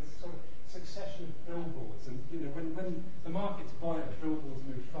 So this sort of succession of billboards, and when the market's buoyant, billboards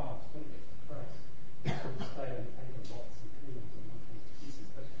move fast, don't they? The press stay and paper lots and clean and multiple pieces.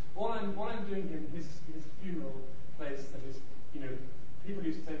 But what I'm doing here in his funeral place that is, people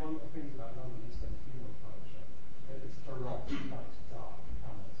used to say one of the things about London is the funeral culture. It's baroque, light, dark,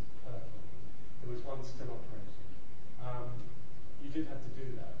 colours, purple. There was one still operating. You did have to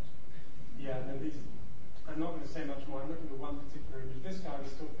do that. Yeah, no, I'm not going to say much more. I'm looking at one particular image. This guy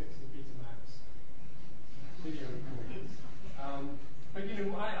was still fixing Betamax video recordings. But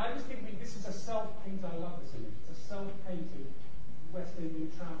I just think this is a self-painted. I love this image. It's a self-painted West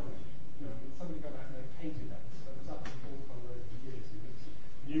Indian traveller. Somebody got out and they painted that. So it was up in Wolfson Road for years. And it's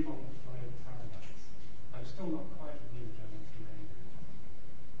Newbold and Flying Paradise. I'm still not quite with the image I want to make.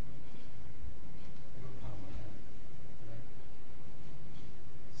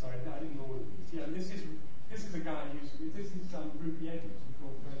 Sorry, I didn't know all of these. Yeah, this is a guy who's Rupi Edwards, who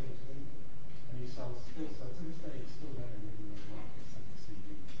brought bread into England, and he still sells to this day. He's still there in the markets and the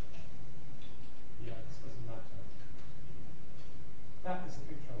CD. Yeah, this doesn't matter. That is the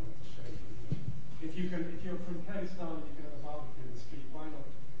picture I want to show you. If you're from Kurdistan and you can have a barbecue in the street, why not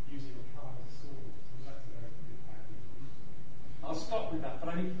using a car as a sword? That's a very good package. I'll stop with that.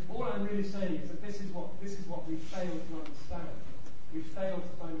 But all I'm really saying is that this is what we fail to understand. We fail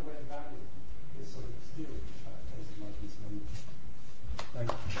to find a way to value this sort of experience about places like East London.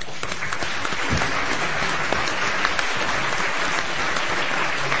 Thank you.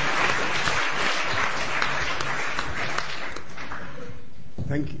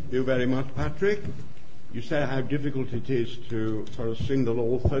 Thank you very much, Patrick. You say how difficult it is for a single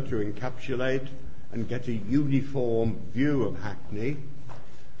author to encapsulate and get a uniform view of Hackney.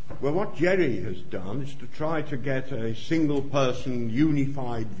 Well, what Jerry has done is to try to get a single-person,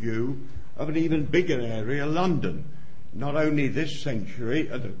 unified view of an even bigger area, London. Not only this century,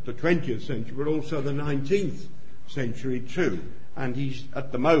 the 20th century, but also the 19th century too. And he's,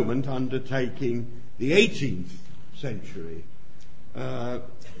 at the moment, undertaking the 18th century.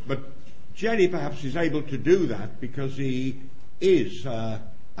 But Jerry perhaps is able to do that because he is a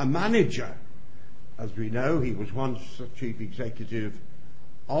manager. As we know, he was once a chief executive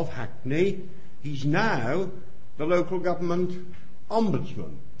of Hackney. He's now the local government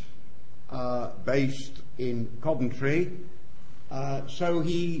ombudsman, based in Coventry. So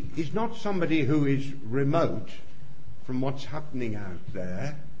he is not somebody who is remote from what's happening out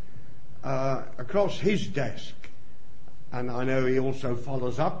there. Across his desk, and I know he also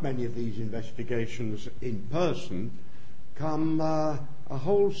follows up many of these investigations in person, come a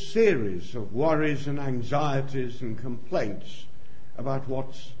whole series of worries and anxieties and complaints about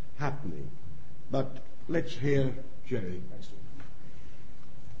what's happening. But let's hear Jerry.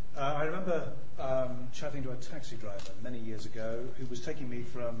 I remember chatting to a taxi driver many years ago who was taking me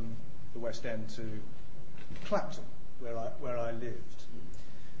from the West End to Clapton, where I lived.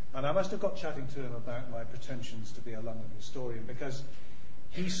 And I must have got chatting to him about my pretensions to be a London historian, because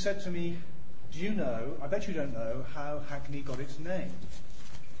he said to me, "Do you know, I bet you don't know, how Hackney got its name?"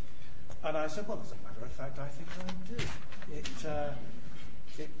 And I said, "Well, as a matter of fact, I think I do.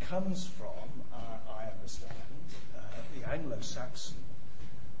 It comes from, I understand, the Anglo-Saxon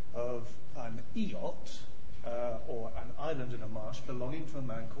of an eot, or an island in a marsh, belonging to a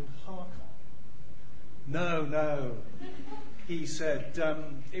man called Harkon." No, he said,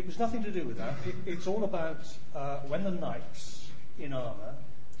 it was nothing to do with that. It's all about when the knights in armour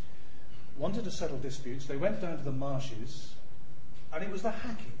wanted to settle disputes, they went down to the marshes, and it was the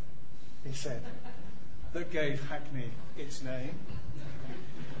hacking, he said, that gave Hackney its name.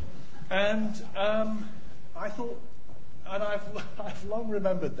 And I thought, and I've long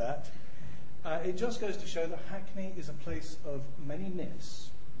remembered that. It just goes to show that Hackney is a place of many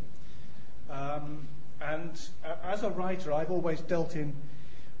myths. And as a writer, I've always dealt in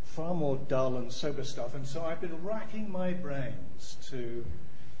far more dull and sober stuff, and so I've been racking my brains to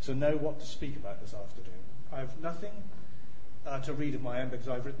know what to speak about this afternoon. I've nothing to read of my own, because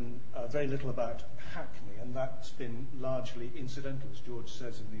I've written very little about Hackney, and that's been largely incidental, as George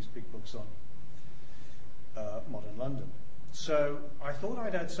says in these big books on modern London. So I thought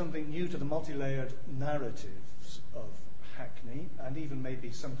I'd add something new to the multi-layered narratives of Hackney, and even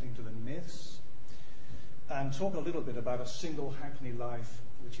maybe something to the myths, and talk a little bit about a single Hackney life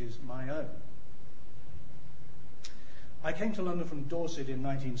which is my own. I came to London from Dorset in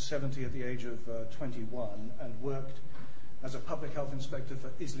 1970 at the age of 21 and worked as a public health inspector for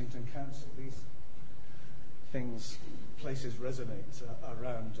Islington Council. These places resonate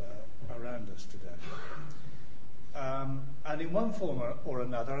around us today. And in one form or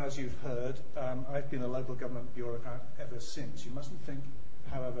another, as you've heard, I've been a local government bureaucrat ever since. You mustn't think,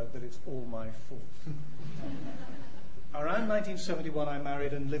 however, that it's all my fault. Around 1971, I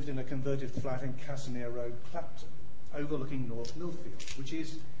married and lived in a converted flat in Casimir Road, Clapton, overlooking North Millfield, which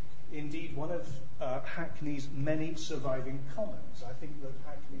is indeed one of Hackney's many surviving commons. I think that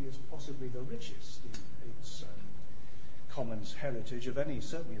Hackney is possibly the richest in its commons heritage of any,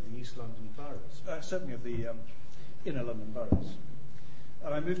 certainly of the East London boroughs, certainly of the inner London boroughs.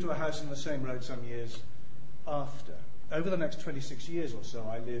 And I moved to a house in the same road some years after. Over the next 26 years or so,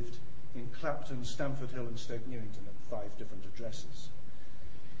 I lived in Clapton, Stamford Hill and Stoke Newington at 5 different addresses.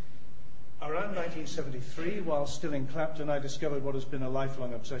 Around 1973, while still in Clapton, I discovered what has been a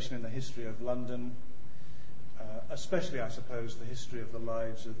lifelong obsession in the history of London, especially, I suppose, the history of the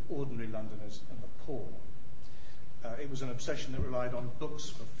lives of ordinary Londoners and the poor. It was an obsession that relied on books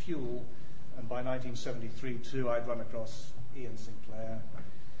for fuel, and by 1973, too, I'd run across Iain Sinclair,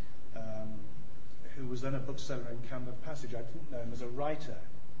 who was then a bookseller in Camden Passage. I didn't know him as a writer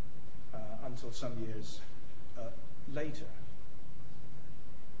until some years later.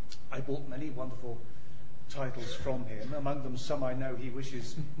 I bought many wonderful titles from him, among them some I know he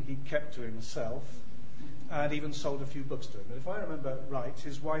wishes he'd kept to himself, and even sold a few books to him. And if I remember right,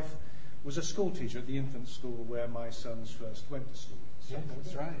 his wife was a school teacher at the infant school where my sons first went to school. Yeah,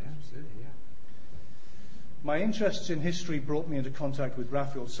 that's right, absolutely, yeah. My interests in history brought me into contact with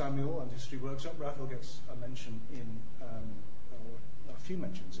Raphael Samuel and History Workshop. Raphael gets a mention or a few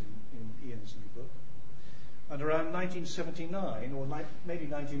mentions in Ian's new book. And around 1979, or maybe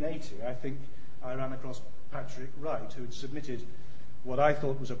 1980, I think I ran across Patrick Wright, who had submitted what I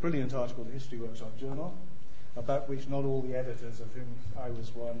thought was a brilliant article to the History Workshop Journal, about which not all the editors, of whom I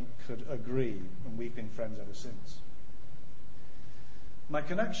was one, could agree, and we've been friends ever since. My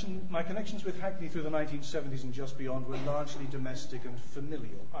connections with Hackney through the 1970s and just beyond were largely domestic and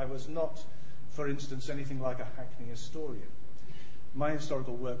familial. I was not, for instance, anything like a Hackney historian. My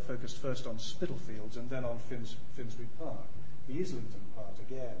historical work focused first on Spitalfields and then on Finsbury Park, the Islington part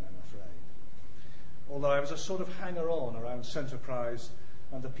again, I'm afraid. Although I was a sort of hanger-on around Centerprise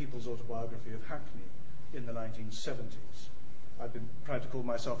and the People's Autobiography of Hackney in the 1970s. I've been proud to call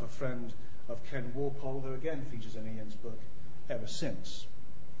myself a friend of Ken Walpole, who again features in Ian's book, ever since.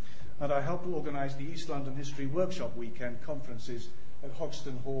 And I helped organise the East London History Workshop weekend conferences at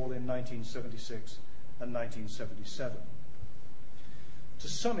Hoxton Hall in 1976 and 1977. To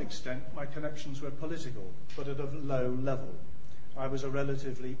some extent, my connections were political, but at a low level. I was a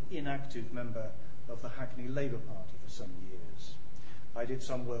relatively inactive member of the Hackney Labour Party for some years. I did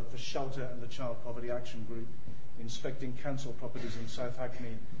some work for Shelter and the Child Poverty Action Group, inspecting council properties in South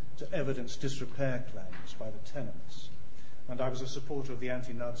Hackney to evidence disrepair claims by the tenants. And I was a supporter of the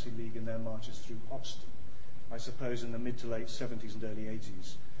Anti-Nazi League in their marches through Hoxton, I suppose in the mid to late 70s and early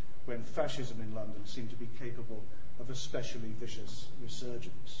 80s, when fascism in London seemed to be capable of especially vicious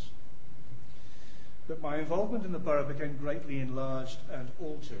resurgence. But my involvement in the borough became greatly enlarged and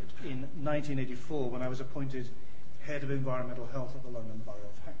altered in 1984 when I was appointed head of environmental health at the London Borough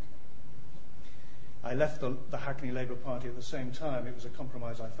of Hackney. I left the Hackney Labour Party at the same time. It was a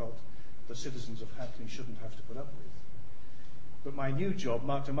compromise I felt the citizens of Hackney shouldn't have to put up with. But my new job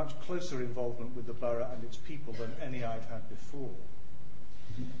marked a much closer involvement with the borough and its people than any I'd had before.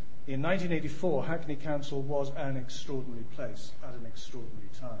 In 1984, Hackney Council was an extraordinary place at an extraordinary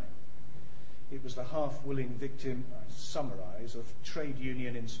time. It was the half-willing victim, I summarise, of trade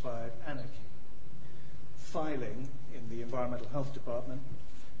union-inspired anarchy. Filing in the Environmental Health Department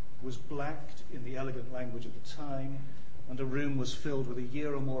was blacked in the elegant language of the time, and a room was filled with a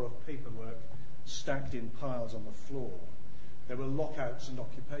year or more of paperwork stacked in piles on the floor. There were lockouts and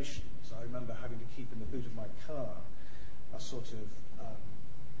occupations. I remember having to keep in the boot of my car a sort of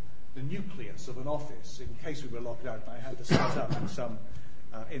the nucleus of an office in case we were locked out and I had to set up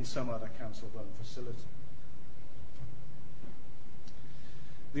in some other council-run facility.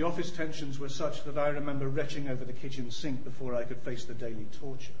 The office tensions were such that I remember retching over the kitchen sink before I could face the daily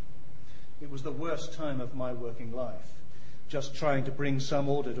torture. It was the worst time of my working life, just trying to bring some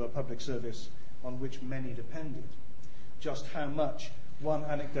order to a public service on which many depended. Just how much one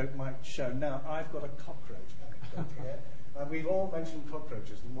anecdote might show. Now, I've got a cockroach anecdote here, and we've all mentioned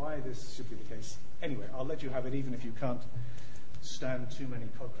cockroaches and why this should be the case. Anyway, I'll let you have it even if you can't stand too many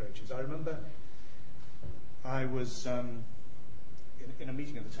cockroaches. I remember I was in a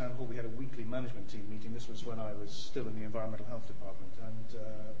meeting at the town hall. We had a weekly management team meeting. This was when I was still in the Environmental Health Department, and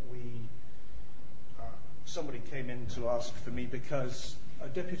somebody came in to ask for me because a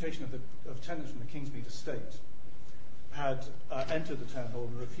deputation of tenants from the Kingsmead estate had entered the town hall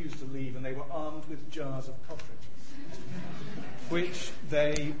and refused to leave, and they were armed with jars of cockroaches, which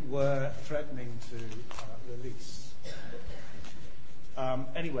they were threatening to release.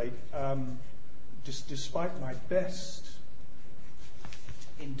 Anyway, despite my best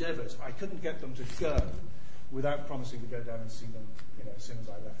endeavours, I couldn't get them to go without promising to go down and see them, as soon as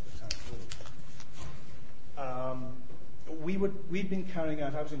I left the town hall. We'd been carrying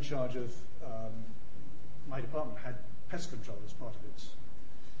out. I was in charge of. My department had pest control as part of its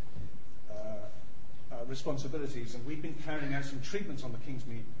responsibilities, and we'd been carrying out some treatments on the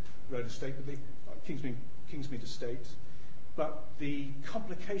Kingsmead Road estate, Kingsmead estate. But the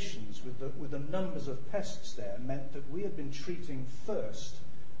complications with the numbers of pests there meant that we had been treating first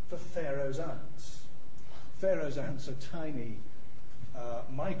for Pharaoh's ants. Pharaoh's ants are tiny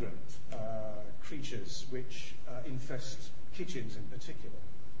migrant creatures which infest kitchens in particular.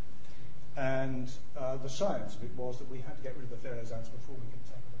 And the science of it was that we had to get rid of the Pharaoh's ants before we could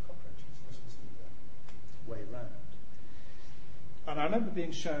tackle the cockroaches. This was the way round. And I remember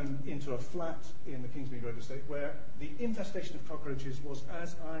being shown into a flat in the Kingsmead Road estate where the infestation of cockroaches was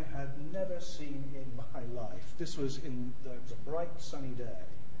as I had never seen in my life. This was it was a bright, sunny day.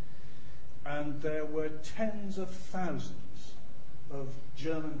 And there were tens of thousands of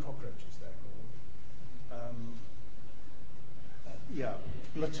German cockroaches there called.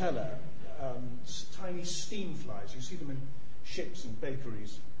 Blatella, tiny steam flies. You see them in ships and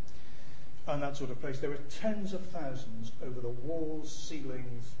bakeries and that sort of place. There were tens of thousands over the walls,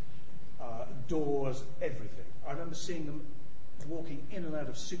 ceilings, doors, everything. I remember seeing them walking in and out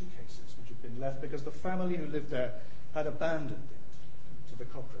of suitcases which had been left because the family who lived there had abandoned it to the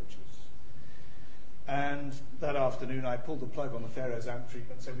cockroaches. And that afternoon I pulled the plug on the Pharaoh's ant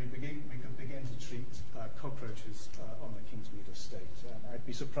treatment so we could begin to treat cockroaches on the Kingsmead estate. And I'd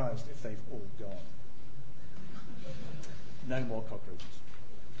be surprised if they've all gone. No more cockroaches.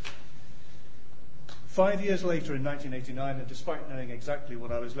 5 years later, in 1989, and despite knowing exactly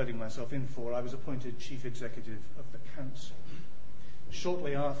what I was letting myself in for, I was appointed chief executive of the council.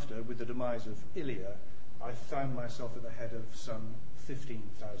 Shortly after, with the demise of ILIA, I found myself at the head of some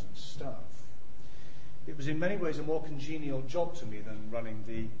 15,000 staff. It was in many ways a more congenial job to me than running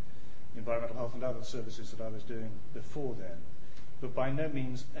the environmental health and other services that I was doing before then, but by no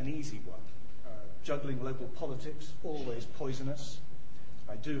means an easy one. Juggling local politics, always poisonous.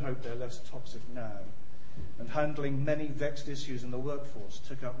 I do hope they're less toxic now. And handling many vexed issues in the workforce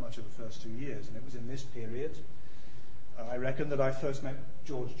took up much of the first 2 years. And it was in this period, I reckon, that I first met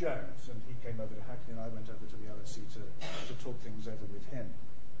George Jones. And he came over to Hackney and I went over to the LSE to talk things over with him.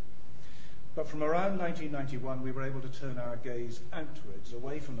 But from around 1991, we were able to turn our gaze outwards,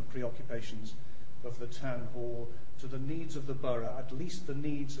 away from the preoccupations of the town hall to the needs of the borough, at least the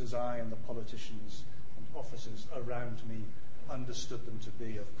needs as I and the politicians and officers around me understood them to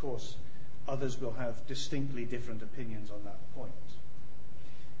be. Of course, others will have distinctly different opinions on that point.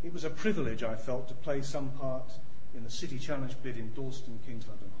 It was a privilege, I felt, to play some part in the City Challenge bid in Dalston,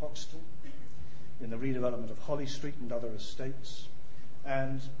 Kingsland and Hoxton, in the redevelopment of Holly Street and other estates,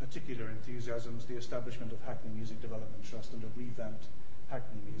 and particular enthusiasms, the establishment of Hackney Music Development Trust and a revamped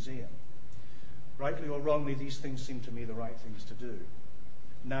Hackney Museum. Rightly or wrongly, these things seem to me the right things to do.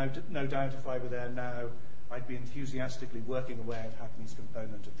 Now, no doubt if I were there now, I'd be enthusiastically working away at Hackney's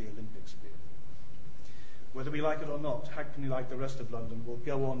component of the Olympics bid. Whether we like it or not, Hackney, like the rest of London, will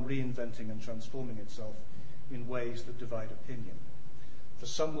go on reinventing and transforming itself in ways that divide opinion. For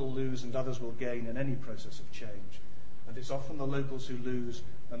some will lose and others will gain in any process of change, and it's often the locals who lose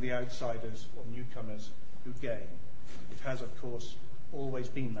and the outsiders or newcomers who gain. It has, of course, always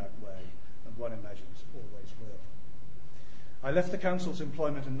been that way, and one imagines always will. I left the council's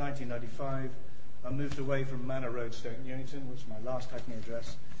employment in 1995 and moved away from Manor Road, Stoke Newington, which was my last Hackney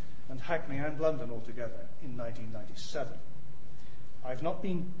address, and Hackney and London altogether in 1997. I've not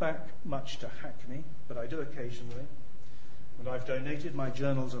been back much to Hackney, but I do occasionally, and I've donated my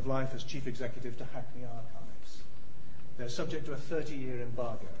journals of life as chief executive to Hackney Archives. They're subject to a 30-year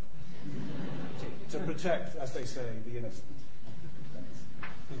embargo to protect, as they say, the innocent.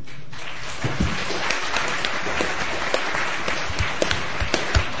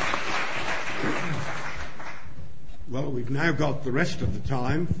 Well, we've now got the rest of the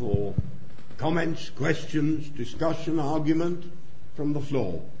time for comments, questions, discussion, argument from the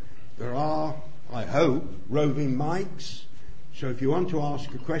floor. There are, I hope, roving mics, so if you want to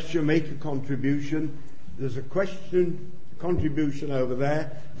ask a question, make a contribution. There's a contribution over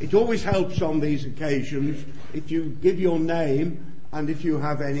there. It always helps on these occasions if you give your name and if you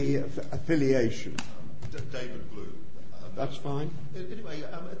have any affiliation. David Blue. That's fine. Anyway,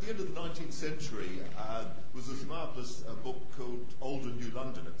 at the end of the 19th century, was this marvellous book called Old and New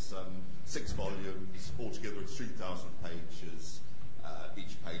London. It's 6 volumes, altogether it's 3,000 pages,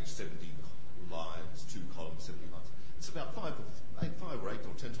 each page 70 lines, 2 columns, 70 lines. It's about 5 or 8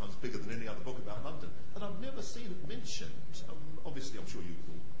 or 10 times bigger than any other book about London. And I've never seen it mentioned. Obviously, I'm sure you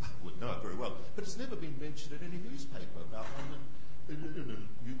would know it very well, but it's never been mentioned in any newspaper about London, in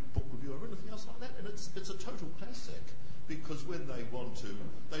a new book review or anything else like that. And it's a total classic, because when they want to,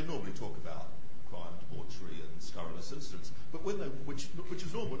 they normally talk about crime, debauchery and scurrilous incidents, but when they, which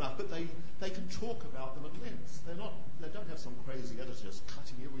is normal enough, but they can talk about them at length. They don't have some crazy editor just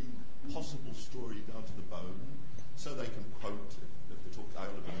cutting every possible story down to the bone, so they can quote, if they talk, I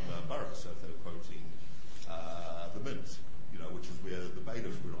live in Borough, so if they're quoting the Mint, which is where the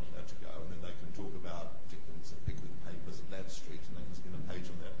bailiffs were not allowed to go, and then they can talk about Dickens and Pickwick Papers at Ladd Street, and they can spend a page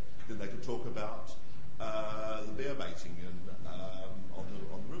on that. Then they can talk about the bear baiting on the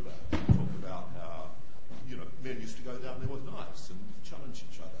river. Talk about how men used to go down there with knives and challenge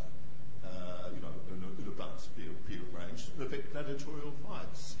each other, in advance field range, and affect gladiatorial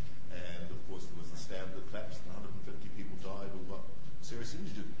fights. And of course, there was the stand that collapsed, and 150 people died or got seriously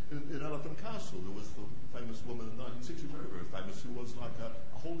injured. In Elephant Castle, there was the famous woman in the 19th century, very, very famous, who was like a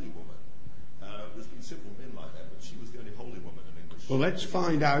holy woman. There's been several men like that, but she was the only holy woman in English. Well, let's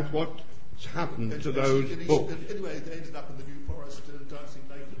find out what's happened to those books. Anyway, they ended up in the New Forest dancing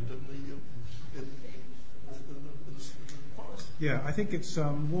naked in the forest. Yeah, I think it's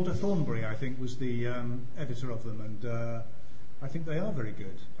Walter Thornbury, I think, was the editor of them, and I think they are very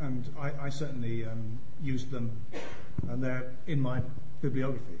good. And I certainly used them, and they're in my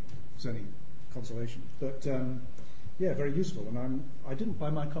bibliography. It's any consolation. But yeah, very useful. And I didn't buy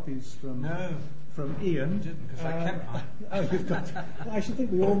my copies from Iain. You didn't, because I kept mine. Oh, you've got. I should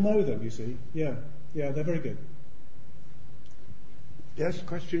think we all know them. You see, yeah, they're very good. Yes,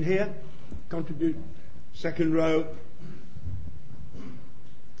 question here. Contribute. Second row.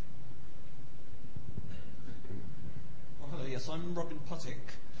 Oh, hello. Yes, I'm Robin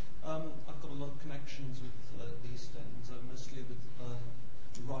Puttick. I've got a lot of connections with the East End, mostly with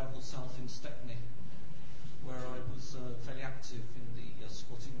rival South in Stepney, where I was fairly active in the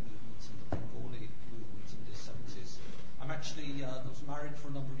squatting movement and the Bengali movement in the 70s. I was married for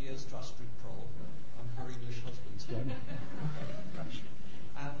a number of years to Astrid Prohl. I'm her English husband.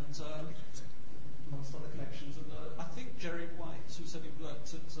 And amongst other connections, and I think Jerry White, who said he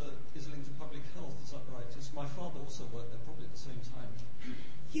worked at Islington Public Health, is that right? My father also worked there, probably at the same time.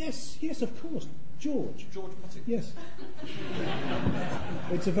 Yes, of course. George Puttick. Yes.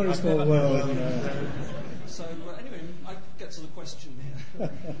 It's a very small world. So anyway, I get to the question here.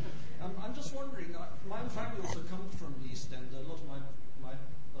 I'm just wondering. My family also comes from the East End. A lot of my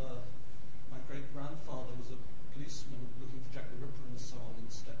great grandfather was a policeman looking for Jack the Ripper and so on in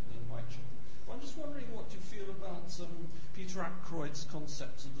Stepney and Whitechapel. But I'm just wondering what you feel about Peter Ackroyd's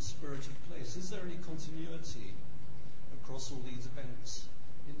concept of the spirit of place. Is there any continuity across all these events?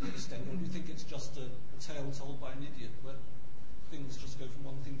 in the East End, or do you think it's just a tale told by an idiot where things just go from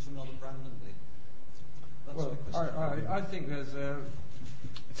one thing to another randomly? That's my question. I think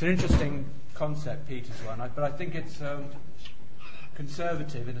it's an interesting concept, Peter's one, but I think it's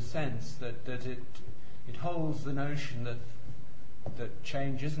conservative in a sense that it holds the notion that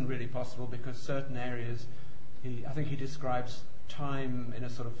change isn't really possible because certain areas, I think he describes time in a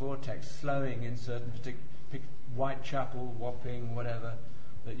sort of vortex, slowing in certain Whitechapel, Wapping, whatever,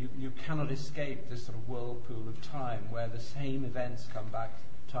 that you cannot escape this sort of whirlpool of time where the same events come back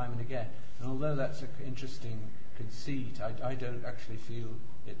time and again. And although that's an interesting conceit, I don't actually feel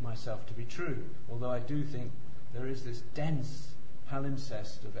it myself to be true, although I do think there is this dense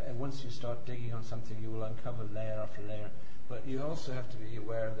palimpsest of once you start digging on something you will uncover layer after layer, but you also have to be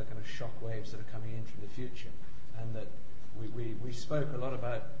aware of the kind of shock waves that are coming in from the future, and that we spoke a lot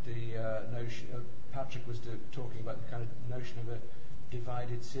about the notion of, Patrick was talking about the kind of notion of a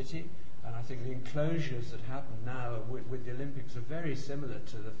divided city, and I think the enclosures that happen now with the Olympics are very similar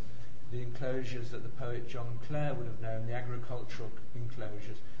to the enclosures that the poet John Clare would have known, the agricultural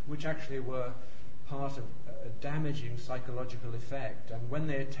enclosures, which actually were part of a damaging psychological effect. And when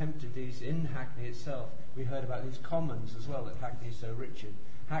they attempted these in Hackney itself, we heard about these commons as well that Hackney is so rich in.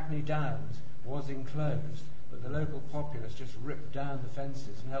 Hackney Downs was enclosed, but the local populace just ripped down the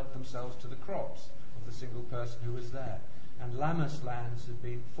fences and helped themselves to the crops of the single person who was there. And Lammas lands had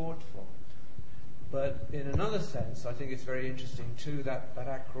been fought for. But in another sense, I think it's very interesting too, that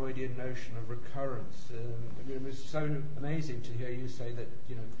Ackroydian notion of recurrence. It was so amazing to hear you say that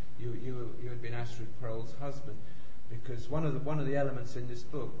you had been Astrid Perel's husband, because one of the elements in this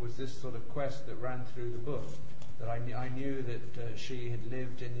book was this sort of quest that ran through the book. That I knew that she had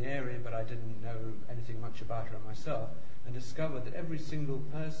lived in the area, but I didn't know anything much about her myself, and discovered that every single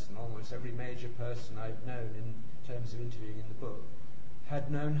person, almost every major person I've known in terms of interviewing in the book, had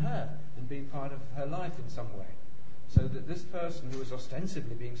known her and been part of her life in some way. So that this person who was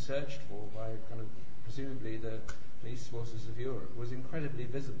ostensibly being searched for by kind of presumably the police forces of Europe was incredibly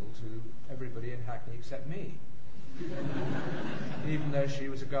visible to everybody in Hackney except me. Even though she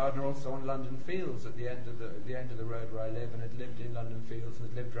was a gardener also on London Fields at the end of the road where I live, and had lived in London Fields and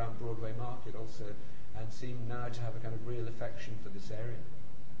had lived around Broadway Market also, and seemed now to have a kind of real affection for this area.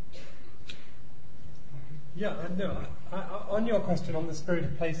 Yeah, no. On your question on the spirit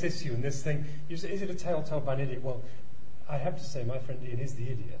of place issue and this thing, is it a tale told by an idiot? Well, I have to say my friend Iain is the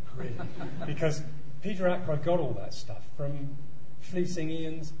idiot, really, because Peter Ackroyd got all that stuff from fleecing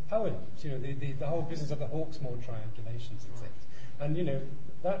Ian's poems. The whole business of the Hawksmoor triangulations and things. And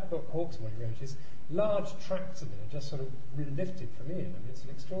that book Hawksmoor he wrote is large tracts of it are just sort of lifted from Ian. I mean, it's an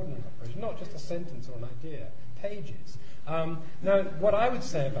extraordinary operation, not just a sentence or an idea, pages. Now, what I would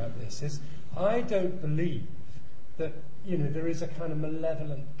say about this is, I don't believe that there is a kind of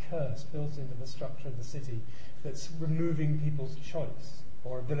malevolent curse built into the structure of the city that's removing people's choice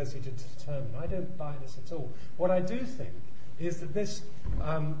or ability to determine. I don't buy this at all. What I do think is that this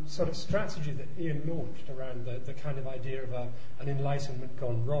sort of strategy that Iain launched around the kind of idea of an enlightenment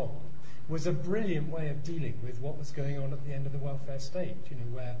gone wrong was a brilliant way of dealing with what was going on at the end of the welfare state,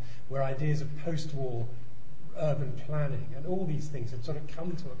 where ideas of post-war urban planning and all these things had sort of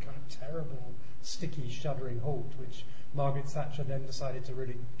come to a kind of terrible, sticky, shuddering halt, which Margaret Thatcher then decided to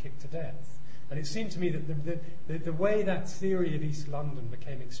really kick to death. And it seemed to me that the way that theory of East London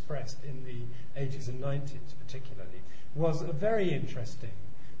became expressed in the 80s and 90s particularly was a very interesting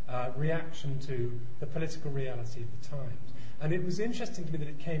reaction to the political reality of the times. And it was interesting to me that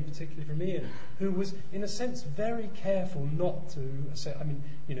it came particularly from Iain, who was, in a sense, very careful not to say,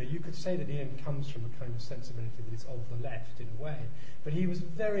 you could say that Iain comes from a kind of sensibility that is of the left in a way, but he was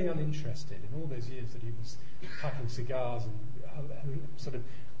very uninterested in all those years that he was packing cigars and sort of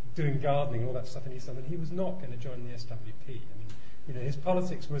doing gardening, all that stuff in East London. He was not going to join the SWP. His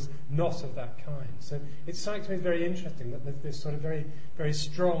politics was not of that kind. So it strikes me as very interesting that there's this sort of very, very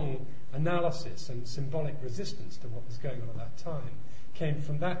strong analysis and symbolic resistance to what was going on at that time came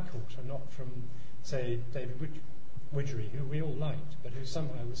from that quarter, not from, say, David Widgery, who we all liked, but who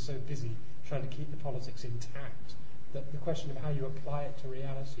somehow was so busy trying to keep the politics intact that the question of how you apply it to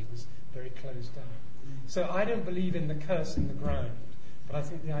reality was very closed down. So I don't believe in the curse in the ground, but I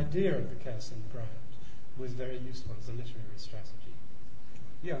think the idea of the curse in the ground was very useful as a literary strategy.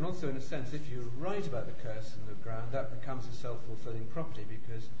 Yeah, and also in a sense, if you write about the curse in the ground, that becomes a self-fulfilling prophecy,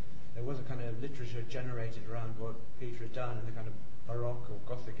 because there was a kind of literature generated around what Peter had done in the kind of Baroque or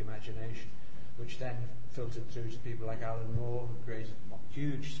Gothic imagination, which then filtered through to people like Alan Moore, who created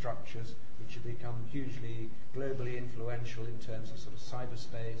huge structures which have become hugely globally influential in terms of sort of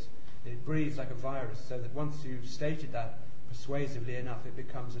cyberspace. It breathes like a virus, so that once you've stated that persuasively enough, it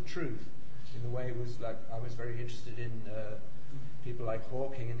becomes a truth. In the way it was like, I was very interested in people like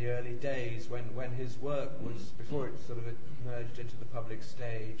Hawking in the early days, when his work was, before it sort of emerged into the public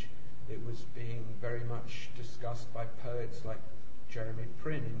stage, it was being very much discussed by poets like Jeremy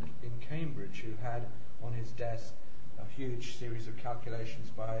Prynne in Cambridge, who had on his desk a huge series of calculations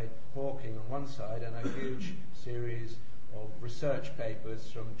by Hawking on one side and a huge series of research papers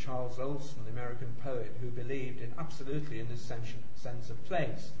from Charles Olson, the American poet, who believed absolutely in this sense of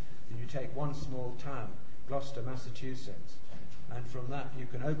place. That you take one small town, Gloucester, Massachusetts, and from that you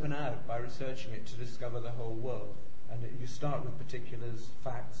can open out by researching it to discover the whole world. And you start with particulars,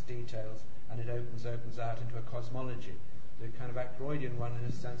 facts, details, and it opens out into a cosmology. The kind of Ackroydian one, in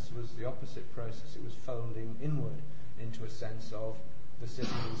a sense, was the opposite process. It was folding inward into a sense of the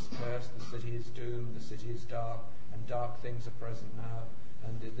city is cursed, the city is doomed, the city is dark, and dark things are present now.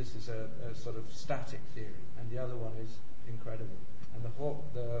 And this is a sort of static theory, and the other one is incredible. And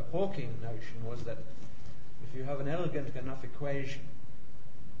the Hawking notion was that if you have an elegant enough equation,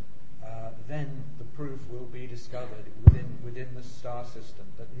 then the proof will be discovered within the star system,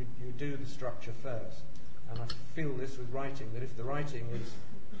 that you do the structure first. And I feel this with writing, that if the writing is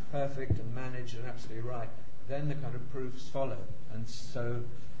perfect and managed and absolutely right, then the kind of proofs follow. And so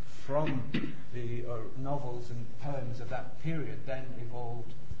from the novels and poems of that period then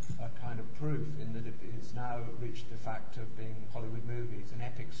evolved a kind of proof in that it's now reached the fact of being Hollywood movies, and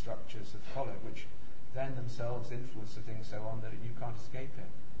epic structures have followed, which then themselves influence the thing so on that you can't escape it.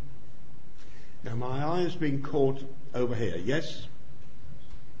 Now my eye has been caught over here. Yes?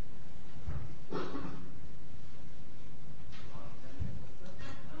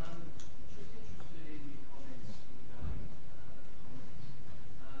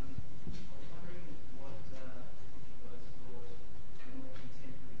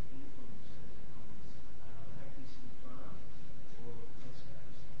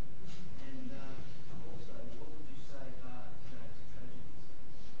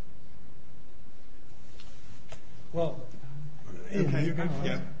 Well,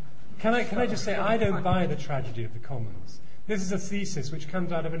 Can I just say, I don't buy the tragedy of the commons. This is a thesis which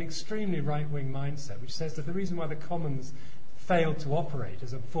comes out of an extremely right-wing mindset, which says that the reason why the commons failed to operate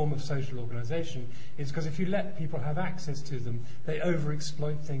as a form of social organisation is because if you let people have access to them, they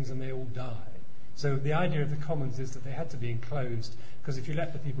overexploit things and they all die. So the idea of the commons is that they had to be enclosed, because if you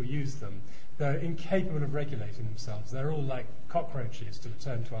let the people use them, they're incapable of regulating themselves. They're all like cockroaches, to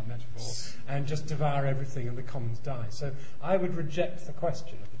return to our metaphor, and just devour everything and the commons die. So I would reject the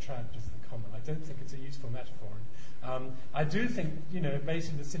question of the tragedies of the common. I don't think it's a useful metaphor. I do think,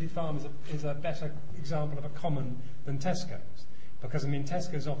 basically the city farm is a better example of a common than Tesco's, because,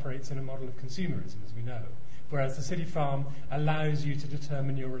 Tesco's operates in a model of consumerism, as we know, whereas the city farm allows you to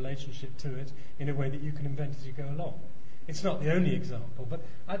determine your relationship to it in a way that you can invent as you go along. It's not the only example, but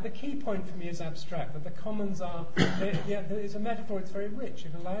the key point for me is abstract, that the commons are, it's a metaphor, it's very rich.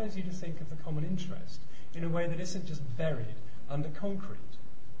 It allows you to think of the common interest in a way that isn't just buried under concrete,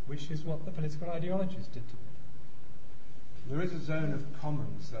 which is what the political ideologies did to it. There is a zone of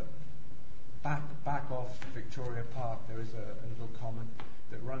commons that back off Victoria Park. There is a little common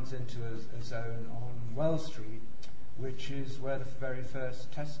that runs into a zone on Wells Street, which is where the very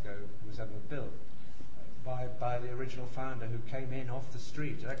first Tesco was ever built by the original founder, who came in off the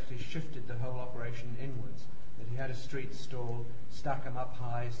street. It actually shifted the whole operation inwards, that he had a street stall, stack them up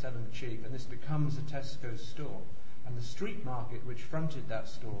high, sell them cheap, and this becomes a Tesco store. And the street market which fronted that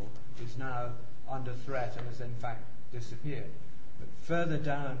store is now under threat and has in fact disappeared. But further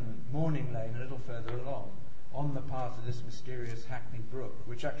down Morning Lane, a little further along, on the path of this mysterious Hackney brook,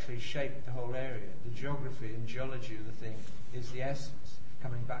 which actually shaped the whole area, the geography and geology of the thing is the essence,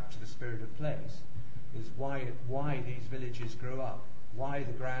 coming back to the spirit of place, is why these villages grew up, why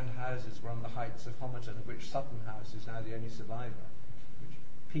the grand houses were on the heights of Homerton, of which Sutton House is now the only survivor, which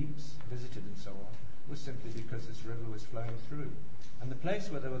Pepys visited and so on, was simply because this river was flowing through. And the place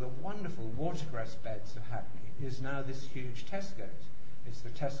where there were the wonderful watercress beds of Hackney is now this huge Tesco's. It's the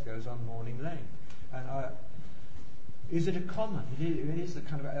Tesco's on Morning Lane. And is it a common? It is the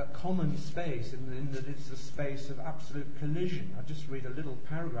kind of a common space in that it's a space of absolute collision. I'll just read a little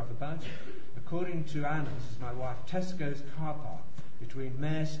paragraph about it. According to Anna, this is my wife, Tesco's car park between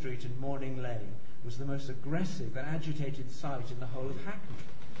Mare Street and Morning Lane was the most aggressive and agitated site in the whole of Hackney,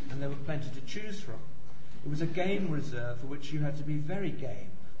 and there were plenty to choose from. It was a game reserve for which you had to be very game,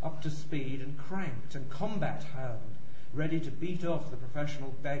 up to speed and cranked and combat hound, ready to beat off the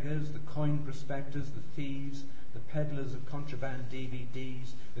professional beggars, the coin prospectors, the thieves, the peddlers of contraband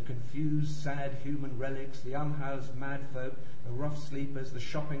DVDs, the confused, sad human relics, the unhoused madfolk, the rough sleepers, the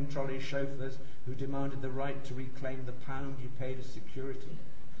shopping trolley chauffeurs who demanded the right to reclaim the pound you paid as security.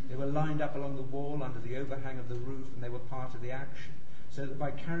 They were lined up along the wall under the overhang of the roof, and they were part of the action, so that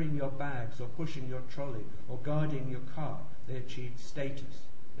by carrying your bags or pushing your trolley or guarding your car, they achieved status.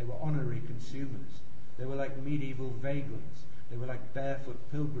 They were honorary consumers. They were like medieval vagrants. They were like barefoot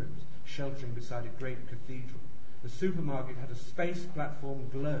pilgrims sheltering beside a great cathedral. The supermarket had a space platform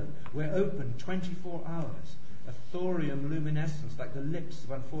glow. We're open 24 hours. A thorium luminescence like the lips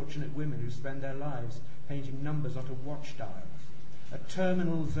of unfortunate women who spend their lives painting numbers onto watch dials. A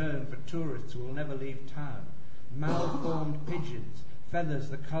terminal zone for tourists who will never leave town. Malformed pigeons, feathers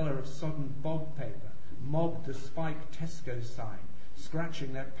the colour of sodden bog paper, mobbed the spiked Tesco sign,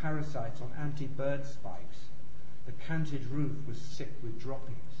 scratching their parasites on anti-bird spikes. The canted roof was sick with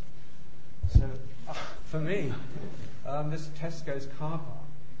droppings. So, for me, this Tesco's car park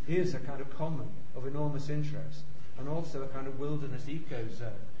is a kind of common of enormous interest, and also a kind of wilderness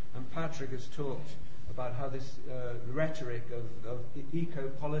eco-zone. And Patrick has talked about how this rhetoric of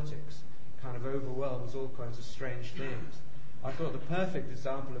eco-politics kind of overwhelms all kinds of strange things. I thought the perfect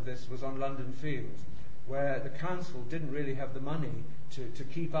example of this was on London Fields, where the council didn't really have the money to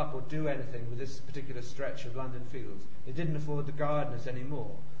keep up or do anything with this particular stretch of London Fields. They didn't afford the gardeners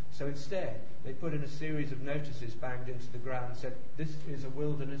anymore. So instead, they put in a series of notices banged into the ground, said, "This is a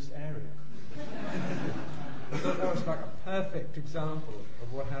wilderness area." I thought that was like a perfect example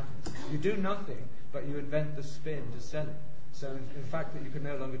of what happens. You do nothing, but you invent the spin to sell it. So in fact that you can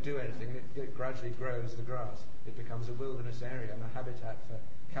no longer do anything, it gradually grows the grass. It becomes a wilderness area and a habitat for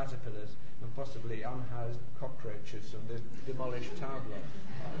caterpillars and possibly unhoused cockroaches from the demolished tower block.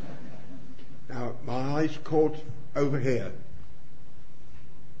 Now, my eyes caught over here.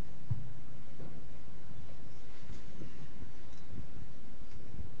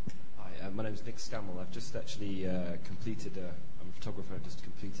 Hi, my name is Nick Scammell. I've just actually completed I'm a photographer. I've just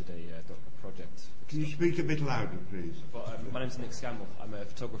completed a project. Can you speak a bit louder, please? My name is Nick Scammell. I'm a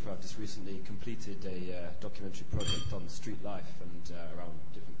photographer. I've just recently completed a documentary project on street life and around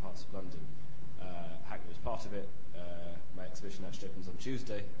different parts of London. Hackney was part of it. My exhibition actually opens on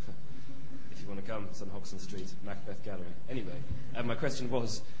Tuesday. If you want to come, it's on Hodgson Street, Macbeth Gallery. Anyway, my question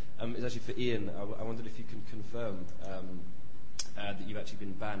was, is actually for Iain. I wondered if you can confirm that you've actually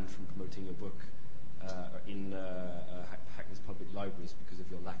been banned from promoting your book in Hackney's public libraries because of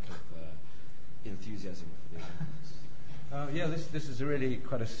your lack of enthusiasm for the Olympics. This is really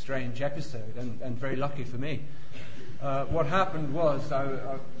quite a strange episode, and very lucky for me. What happened was,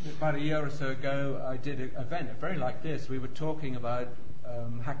 about a year or so ago, I did an event very like this. We were talking about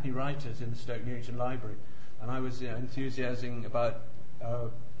Hackney writers in the Stoke Newington Library, and I was enthusiasing about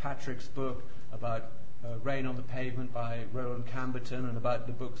Patrick's book, about Rain on the Pavement by Roland Camberton, and about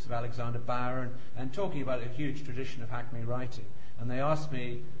the books of Alexander Bauer, and talking about a huge tradition of Hackney writing. And they asked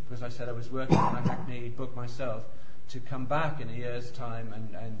me, because I said I was working on a Hackney book myself, to come back in a year's time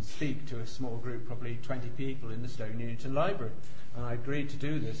and speak to a small group, probably 20 people in the Stoke Newington Library. And I agreed to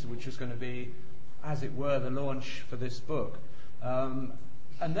do this, which was going to be, as it were, the launch for this book.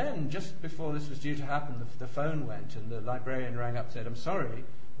 And then, just before this was due to happen, the phone went, and the librarian rang up and said, "I'm sorry,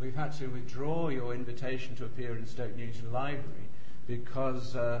 we've had to withdraw your invitation to appear in Stoke Newington Library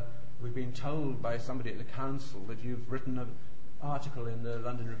because we've been told by somebody at the council that you've written an article in the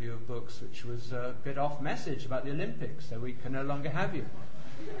London Review of Books which was a bit off message about the Olympics, so we can no longer have you."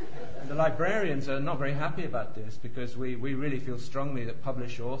 And the librarians are not very happy about this because we really feel strongly that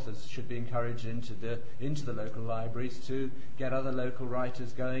published authors should be encouraged into the local libraries to get other local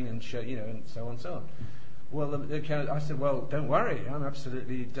writers going and show, and so on and so on. Well, I said, well, don't worry, I'm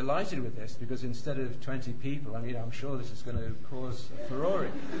absolutely delighted with this because instead of 20 people, I'm sure this is going to cause furore.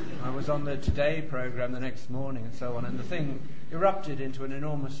 I was on the Today programme the next morning and so on, and the thing erupted into an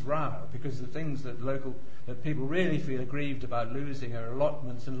enormous row because the things that people really feel aggrieved about losing are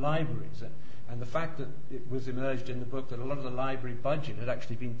allotments and libraries. And the fact that it was emerged in the book that a lot of the library budget had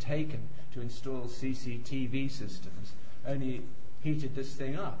actually been taken to install CCTV systems only heated this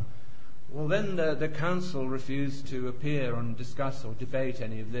thing up. Well, then the council refused to appear and discuss or debate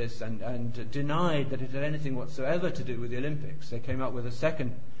any of this and denied that it had anything whatsoever to do with the Olympics. They came up with a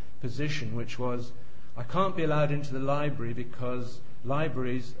second position, which was, I can't be allowed into the library because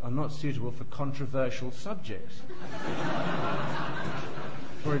libraries are not suitable for controversial subjects.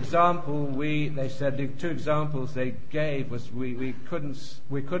 For example, they said the two examples they gave was we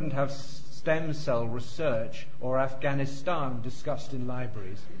couldn't have stem cell research or Afghanistan discussed in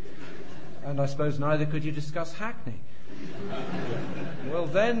libraries. And I suppose neither could you discuss Hackney. Well,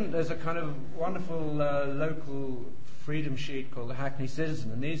 then there's a kind of wonderful local freedom sheet called the Hackney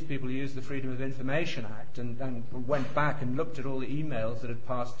Citizen, and these people used the Freedom of Information Act and went back and looked at all the emails that had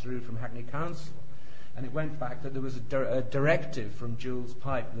passed through from Hackney Council. And it went back that there was a directive from Jules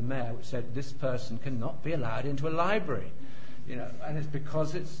Pipe, the mayor, which said this person cannot be allowed into a library. You know, and it's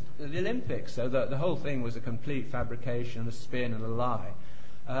because it's the Olympics. So the whole thing was a complete fabrication, a spin and a lie.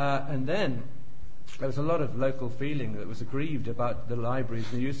 And then there was a lot of local feeling that was aggrieved about the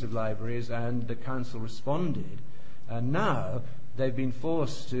libraries, the use of libraries, and the council responded. And now they've been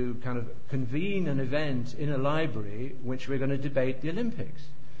forced to kind of convene an event in a library which we're going to debate the Olympics.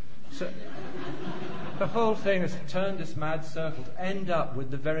 So the whole thing has turned this mad circle to end up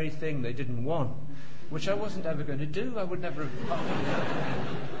with the very thing they didn't want, which I wasn't ever going to do. I would never have.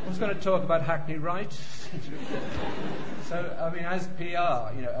 I was going to talk about Hackney Wright. So, I mean, as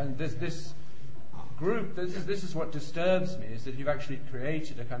PR, you know, and this group, this is what disturbs me, is that you've actually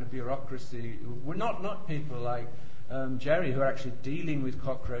created a kind of bureaucracy. We're not people like Jerry who are actually dealing with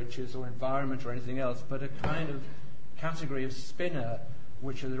cockroaches or environment or anything else, but a kind of category of spinner,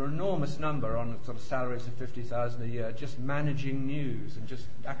 which are an enormous number on sort of salaries of 50,000 a year, just managing news and just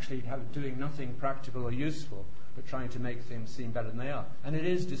actually doing nothing practical or useful, but trying to make things seem better than they are. And it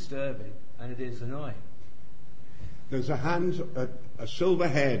is disturbing, and it is annoying. There's a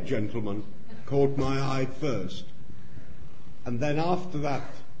silver-haired gentleman caught my eye first, and then after that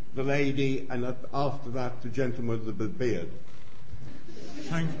the lady, and after that the gentleman with the beard.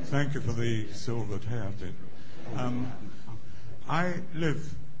 Thank you for the silvered hair bit. I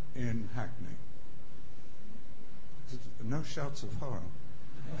live in Hackney. No shouts of horror.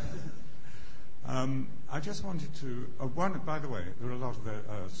 I just wanted to... by the way, there are a lot of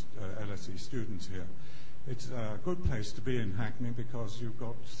LSE students here. It's a good place to be in Hackney because you've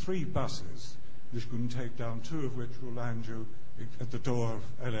got 3 buses which can take down, 2 of which will land you at the door of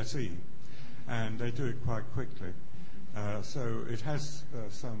LSE. And they do it quite quickly. So it has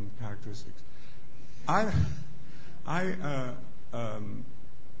some characteristics. I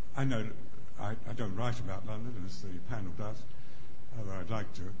know I don't write about London, as the panel does, although I'd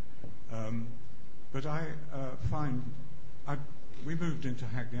like to. But I find... we moved into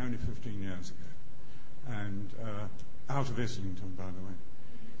Hackney only 15 years ago, and out of Islington, by the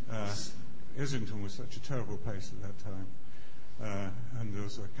way. Islington was such a terrible place at that time, and there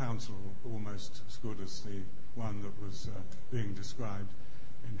was a council almost as good as the one that was being described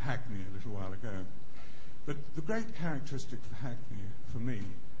in Hackney a little while ago. But the great characteristic for Hackney, for me,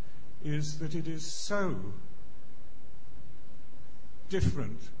 is that it is so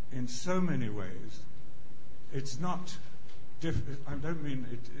different in so many ways. It's not different. I don't mean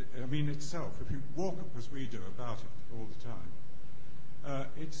it. I mean itself. If you walk up as we do about it all the time,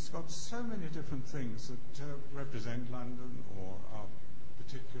 it's got so many different things that represent London or are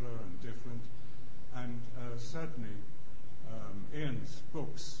particular and different. And certainly, Iain's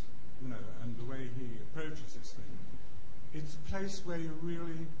books, you know, and the way he approaches this thing, it's a place where you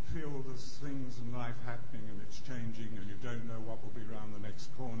really feel there's things in life happening and it's changing and you don't know what will be around the next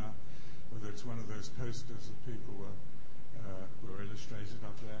corner, whether it's one of those posters that people were illustrated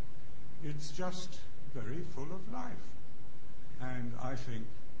up there. It's just very full of life. And I think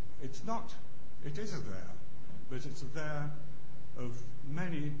it is a there, but it's a there of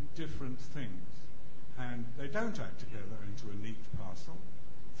many different things. And they don't act together into a neat parcel.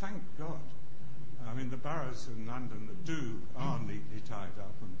 Thank God. I mean, the boroughs in London that are neatly tied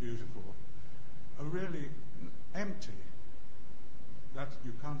up and beautiful are really empty.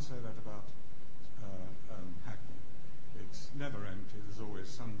 You can't say that about Hackney. It's never empty. There's always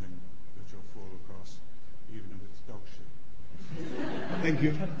something that you'll fall across, even if it's dog shit. Thank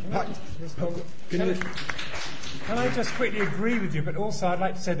you. Can I just quickly agree with you, but also I'd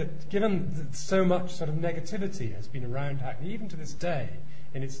like to say that given that so much sort of negativity has been around Hackney, even to this day,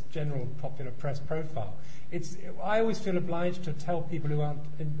 in its general popular press profile, I always feel obliged to tell people who aren't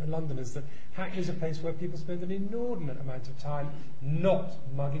Londoners that Hackney is a place where people spend an inordinate amount of time not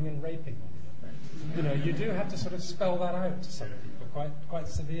mugging and raping one another. You know, you do have to sort of spell that out to some people quite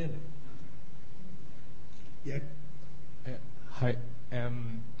severely. Yeah. Hi.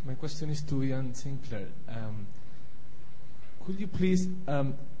 My question is to Iain Sinclair. Could you please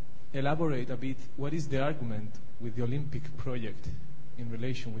elaborate a bit what is the argument with the Olympic project in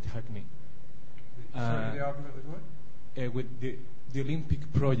relation with Hackney? Sorry, the argument with what? With the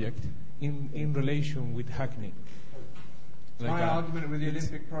Olympic project in relation with Hackney. My argument with the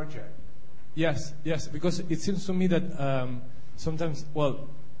Olympic project? Yes, because it seems to me that sometimes,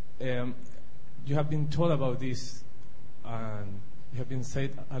 you have been told about this and you have been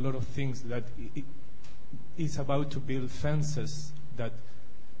said a lot of things that it's about to build fences that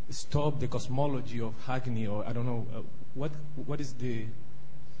stop the cosmology of Hackney, or I don't know, what is the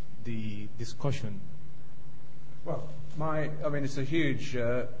discussion? Well, it's a huge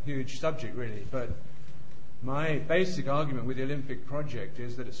subject, really, but my basic argument with the Olympic project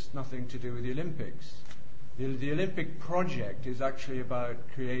is that it's nothing to do with the Olympics. The Olympic project is actually about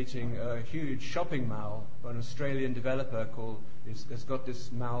creating a huge shopping mall. An Australian developer has got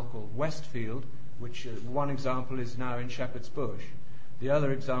this mall called Westfield, which one example is now in Shepherd's Bush. The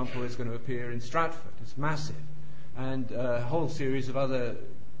other example is going to appear in Stratford. It's massive. And a whole series of other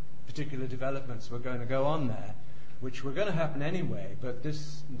particular developments were going to go on there, which were going to happen anyway. But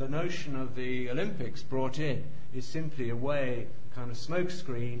the notion of the Olympics brought in is simply a way, kind of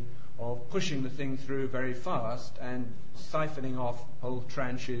smokescreen, of pushing the thing through very fast and siphoning off whole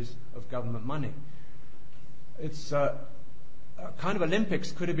tranches of government money. It's kind of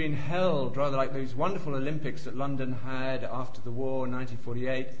Olympics could have been held rather like those wonderful Olympics that London had after the war in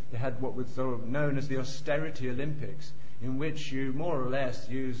 1948. They had what was sort of known as the austerity Olympics, in which you more or less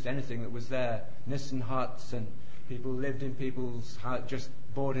used anything that was there, Nissen huts, and people lived in just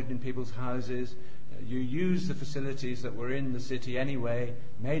boarded in people's houses. You used the facilities that were in the city anyway,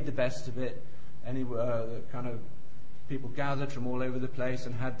 made the best of it. Kind of people gathered from all over the place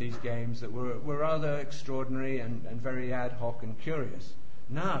and had these games that were rather extraordinary and very ad hoc and curious.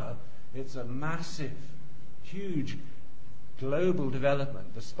 Now it's a massive, huge global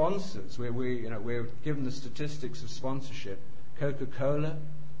development. The sponsors, we're given the statistics of sponsorship. Coca-Cola,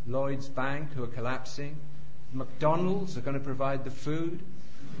 Lloyds Bank, who are collapsing. McDonald's are going to provide the food.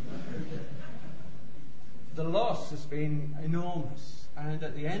 The loss has been enormous, and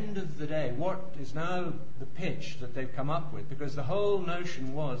at the end of the day, what is now the pitch that they've come up with, because the whole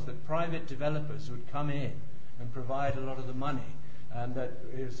notion was that private developers would come in and provide a lot of the money, and that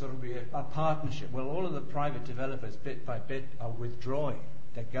it would sort of be a partnership. Well, all of the private developers, bit by bit, are withdrawing.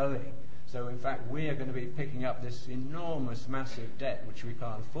 They're going. So, in fact, we are going to be picking up this enormous, massive debt, which we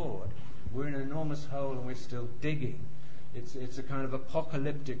can't afford. We're in an enormous hole, and we're still digging. It's a kind of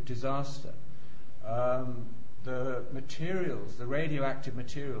apocalyptic disaster. The materials, the radioactive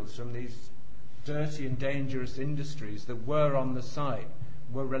materials from these dirty and dangerous industries that were on the site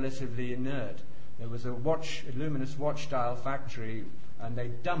were relatively inert. There was a luminous watch dial factory, and they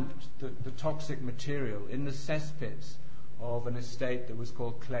dumped the toxic material in the cesspits of an estate that was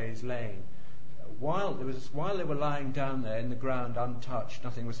called Clay's Lane. While they were lying down there in the ground untouched,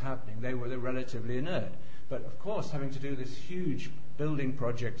 nothing was happening. They were relatively inert. But of course, having to do this huge building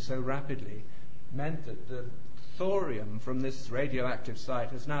project so rapidly meant that the thorium from this radioactive site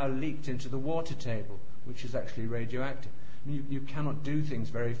has now leaked into the water table, which is actually radioactive. You cannot do things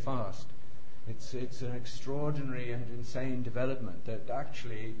very fast. It's an extraordinary and insane development that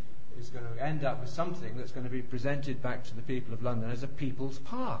actually is going to end up with something that's going to be presented back to the people of London as a people's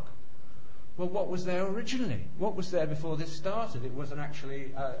park. Well, what was there originally? What was there before this started? It was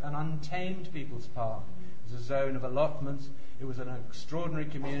actually an untamed people's park. It was a zone of allotments. It was an extraordinary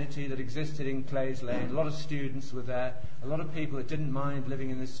community that existed in Clay's Lane. A lot of students were there. A lot of people that didn't mind living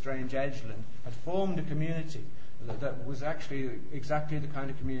in this strange edgeland had formed a community that was actually exactly the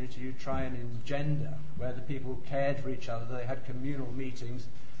kind of community you try and engender, where the people cared for each other. They had communal meetings,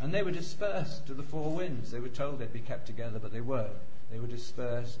 and they were dispersed to the four winds. They were told they'd be kept together, but they weren't. They were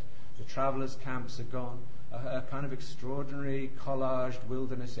dispersed. The travellers' camps are gone. A kind of extraordinary collaged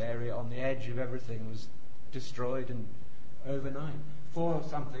wilderness area on the edge of everything was destroyed and overnight for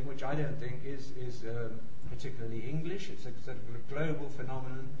something which I don't think is particularly English. It's a sort of a global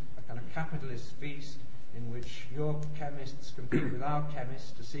phenomenon, a kind of capitalist feast in which your chemists compete with our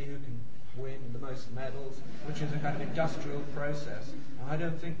chemists to see who can win the most medals, which is a kind of industrial process. And I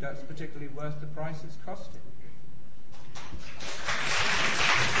don't think that's particularly worth the price it's costing.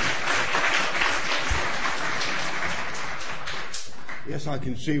 Yes, I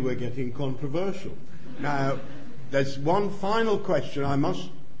can see we're getting controversial. Now, there's one final question. I must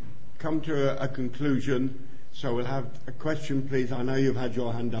come to a conclusion, so we'll have a question, please. I know you've had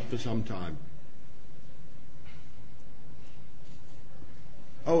your hand up for some time.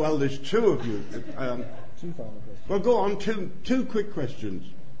 Oh, well, there's two of you. Two final questions. Well, go on, two quick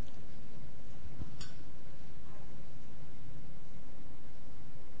questions.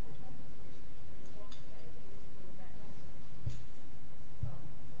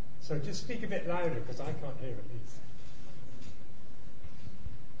 So just speak a bit louder, because I can't hear at least.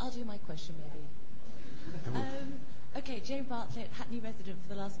 I'll do my question, maybe. Okay, Jane Bartlett, Hackney resident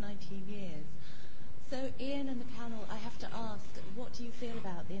for the last 19 years. So, Iain and the panel, I have to ask, what do you feel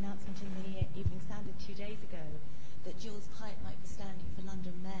about the announcement in the Evening Standard 2 days ago that Jules Pipe might be standing for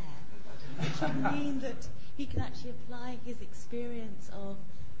London Mayor, which would mean that he can actually apply his experience of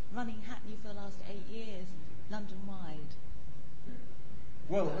running Hackney for the last 8 years London-wide.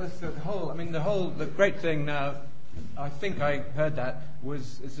 Well, the great thing now, I think I heard that,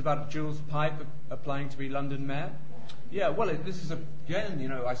 it's about Jules Pipe applying to be London Mayor. Yeah, well, this is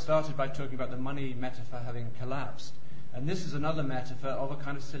again, I started by talking about the money metaphor having collapsed. And this is another metaphor of a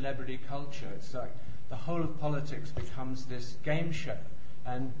kind of celebrity culture. It's like the whole of politics becomes this game show.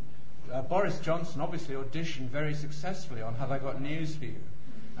 And Boris Johnson obviously auditioned very successfully on Have I Got News For You,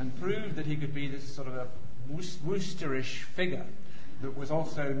 and proved that he could be this sort of a Woosterish figure that was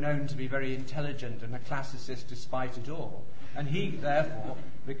also known to be very intelligent and a classicist despite it all. And he, therefore,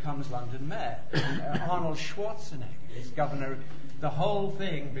 becomes London Mayor. Arnold Schwarzenegger is governor. The whole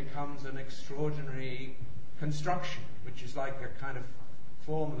thing becomes an extraordinary construction, which is like a kind of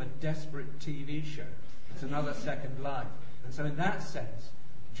form of a desperate TV show. It's another Second Life. And so in that sense,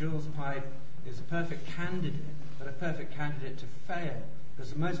 Jules Pipe is a perfect candidate, but a perfect candidate to fail.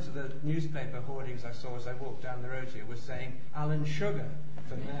 Because most of the newspaper hoardings I saw as I walked down the road here was saying Alan Sugar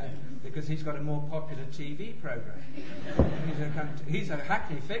for mayor, because he's got a more popular TV programme. He's a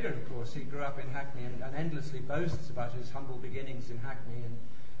Hackney figure, of course. He grew up in Hackney and endlessly boasts about his humble beginnings in Hackney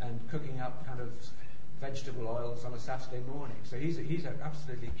and cooking up kind of vegetable oils on a Saturday morning. So he's an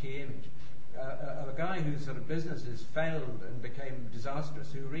absolutely key image. A guy whose sort of businesses failed and became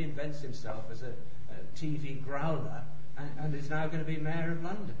disastrous, who reinvents himself as a TV growler and is now going to be Mayor of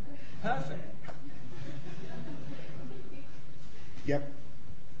London. Perfect. Yep.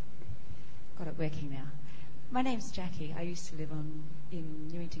 Got it working now. My name's Jackie. I used to live in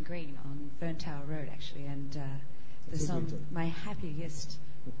Newington Green on Fern Tower Road, actually, and my happiest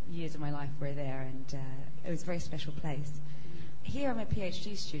years of my life were there, and it was a very special place. Here I'm a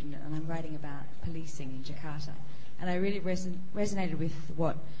PhD student, and I'm writing about policing in Jakarta, and I really resonated with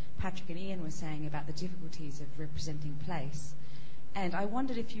what Patrick and Iain were saying about the difficulties of representing place. And I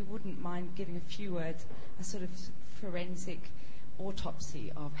wondered if you wouldn't mind giving a few words, a sort of forensic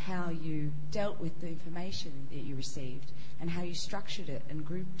autopsy of how you dealt with the information that you received and how you structured it and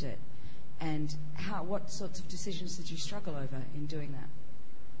grouped it, and what sorts of decisions did you struggle over in doing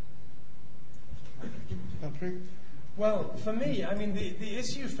that? Patrick? Well, for me, the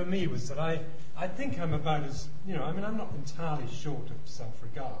issue for me was that I think I'm about as, I'm not entirely short of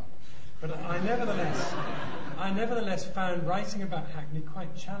self-regard, but I nevertheless found writing about Hackney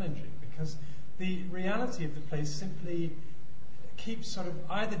quite challenging, because the reality of the place simply keeps sort of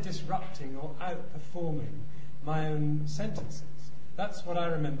either disrupting or outperforming my own sentences. That's what I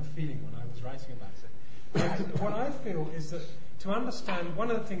remember feeling when I was writing about it. And what I feel is that to understand,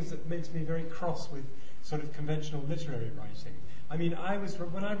 one of the things that makes me very cross with sort of conventional literary writing,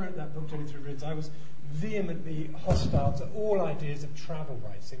 when I wrote that book, 23 Rids, I was vehemently hostile to all ideas of travel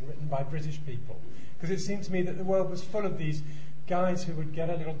writing written by British people, because it seemed to me that the world was full of these guys who would get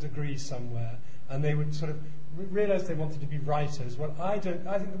a little degree somewhere and they would sort of realise they wanted to be writers. Well, I think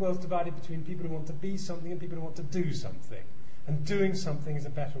the world's divided between people who want to be something and people who want to do something. And doing something is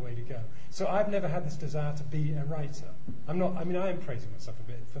a better way to go. So I've never had this desire to be a writer. I am praising myself a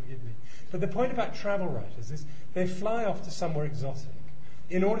bit, forgive me. But the point about travel writers is they fly off to somewhere exotic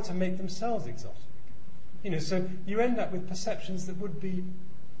in order to make themselves exotic. So you end up with perceptions that would be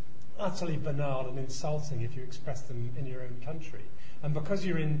utterly banal and insulting if you express them in your own country. And because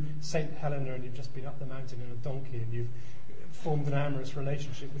you're in St. Helena and you've just been up the mountain in a donkey and you've formed an amorous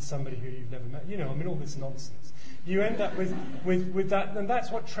relationship with somebody who you've never met, all this nonsense. You end up with that, and that's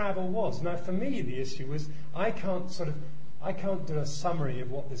what travel was. Now, for me, the issue was I can't do a summary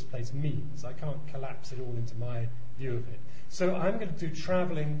of what this place means. I can't collapse it all into my view of it. So I'm going to do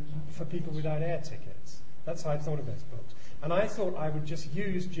travelling for people without air tickets. That's how I thought of those books. And I thought I would just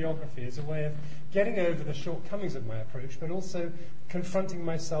use geography as a way of getting over the shortcomings of my approach, but also confronting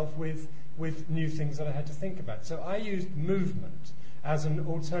myself with new things that I had to think about. So I used movement as an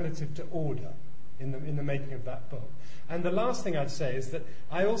alternative to order in the making of that book. And the last thing I'd say is that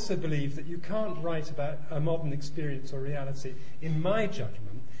I also believe that you can't write about a modern experience or reality, in my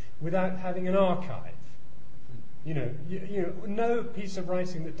judgment, without having an archive. No piece of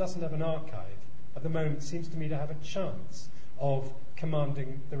writing that doesn't have an archive at the moment seems to me to have a chance of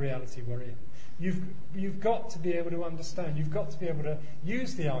commanding the reality we're in. You've got to be able to understand, you've got to be able to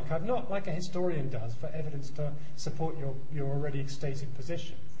use the archive, not like a historian does for evidence to support your already stated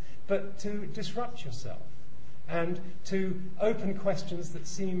position, but to disrupt yourself and to open questions that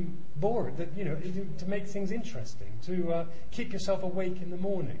seem boring, to make things interesting, to keep yourself awake in the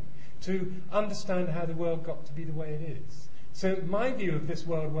morning, to understand how the world got to be the way it is. So my view of this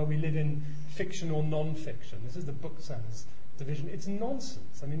world where we live in fiction or non-fiction, this is the booksellers' division, it's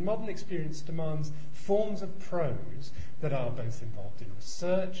nonsense. I mean, modern experience demands forms of prose that are both involved in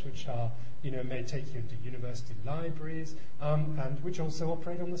research, which are, may take you into university libraries, and which also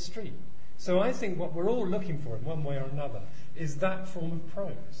operate on the street. So I think what we're all looking for in one way or another is that form of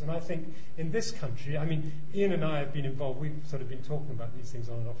prose. And I think in this country, I mean, Iain and I have been involved, we've sort of been talking about these things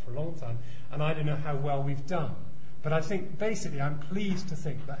on and off for a long time, and I don't know how well we've done. But I think basically I'm pleased to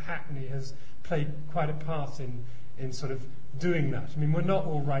think that Hackney has played quite a part in sort of doing that. I mean, we're not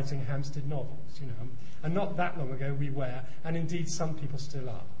all writing Hampstead novels, and not that long ago we were, and indeed some people still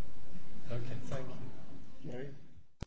are. Okay, thank you. Gary?